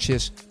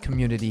conscious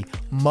community.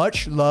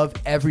 Much love,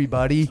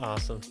 everybody.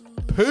 Awesome.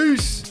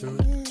 Peace.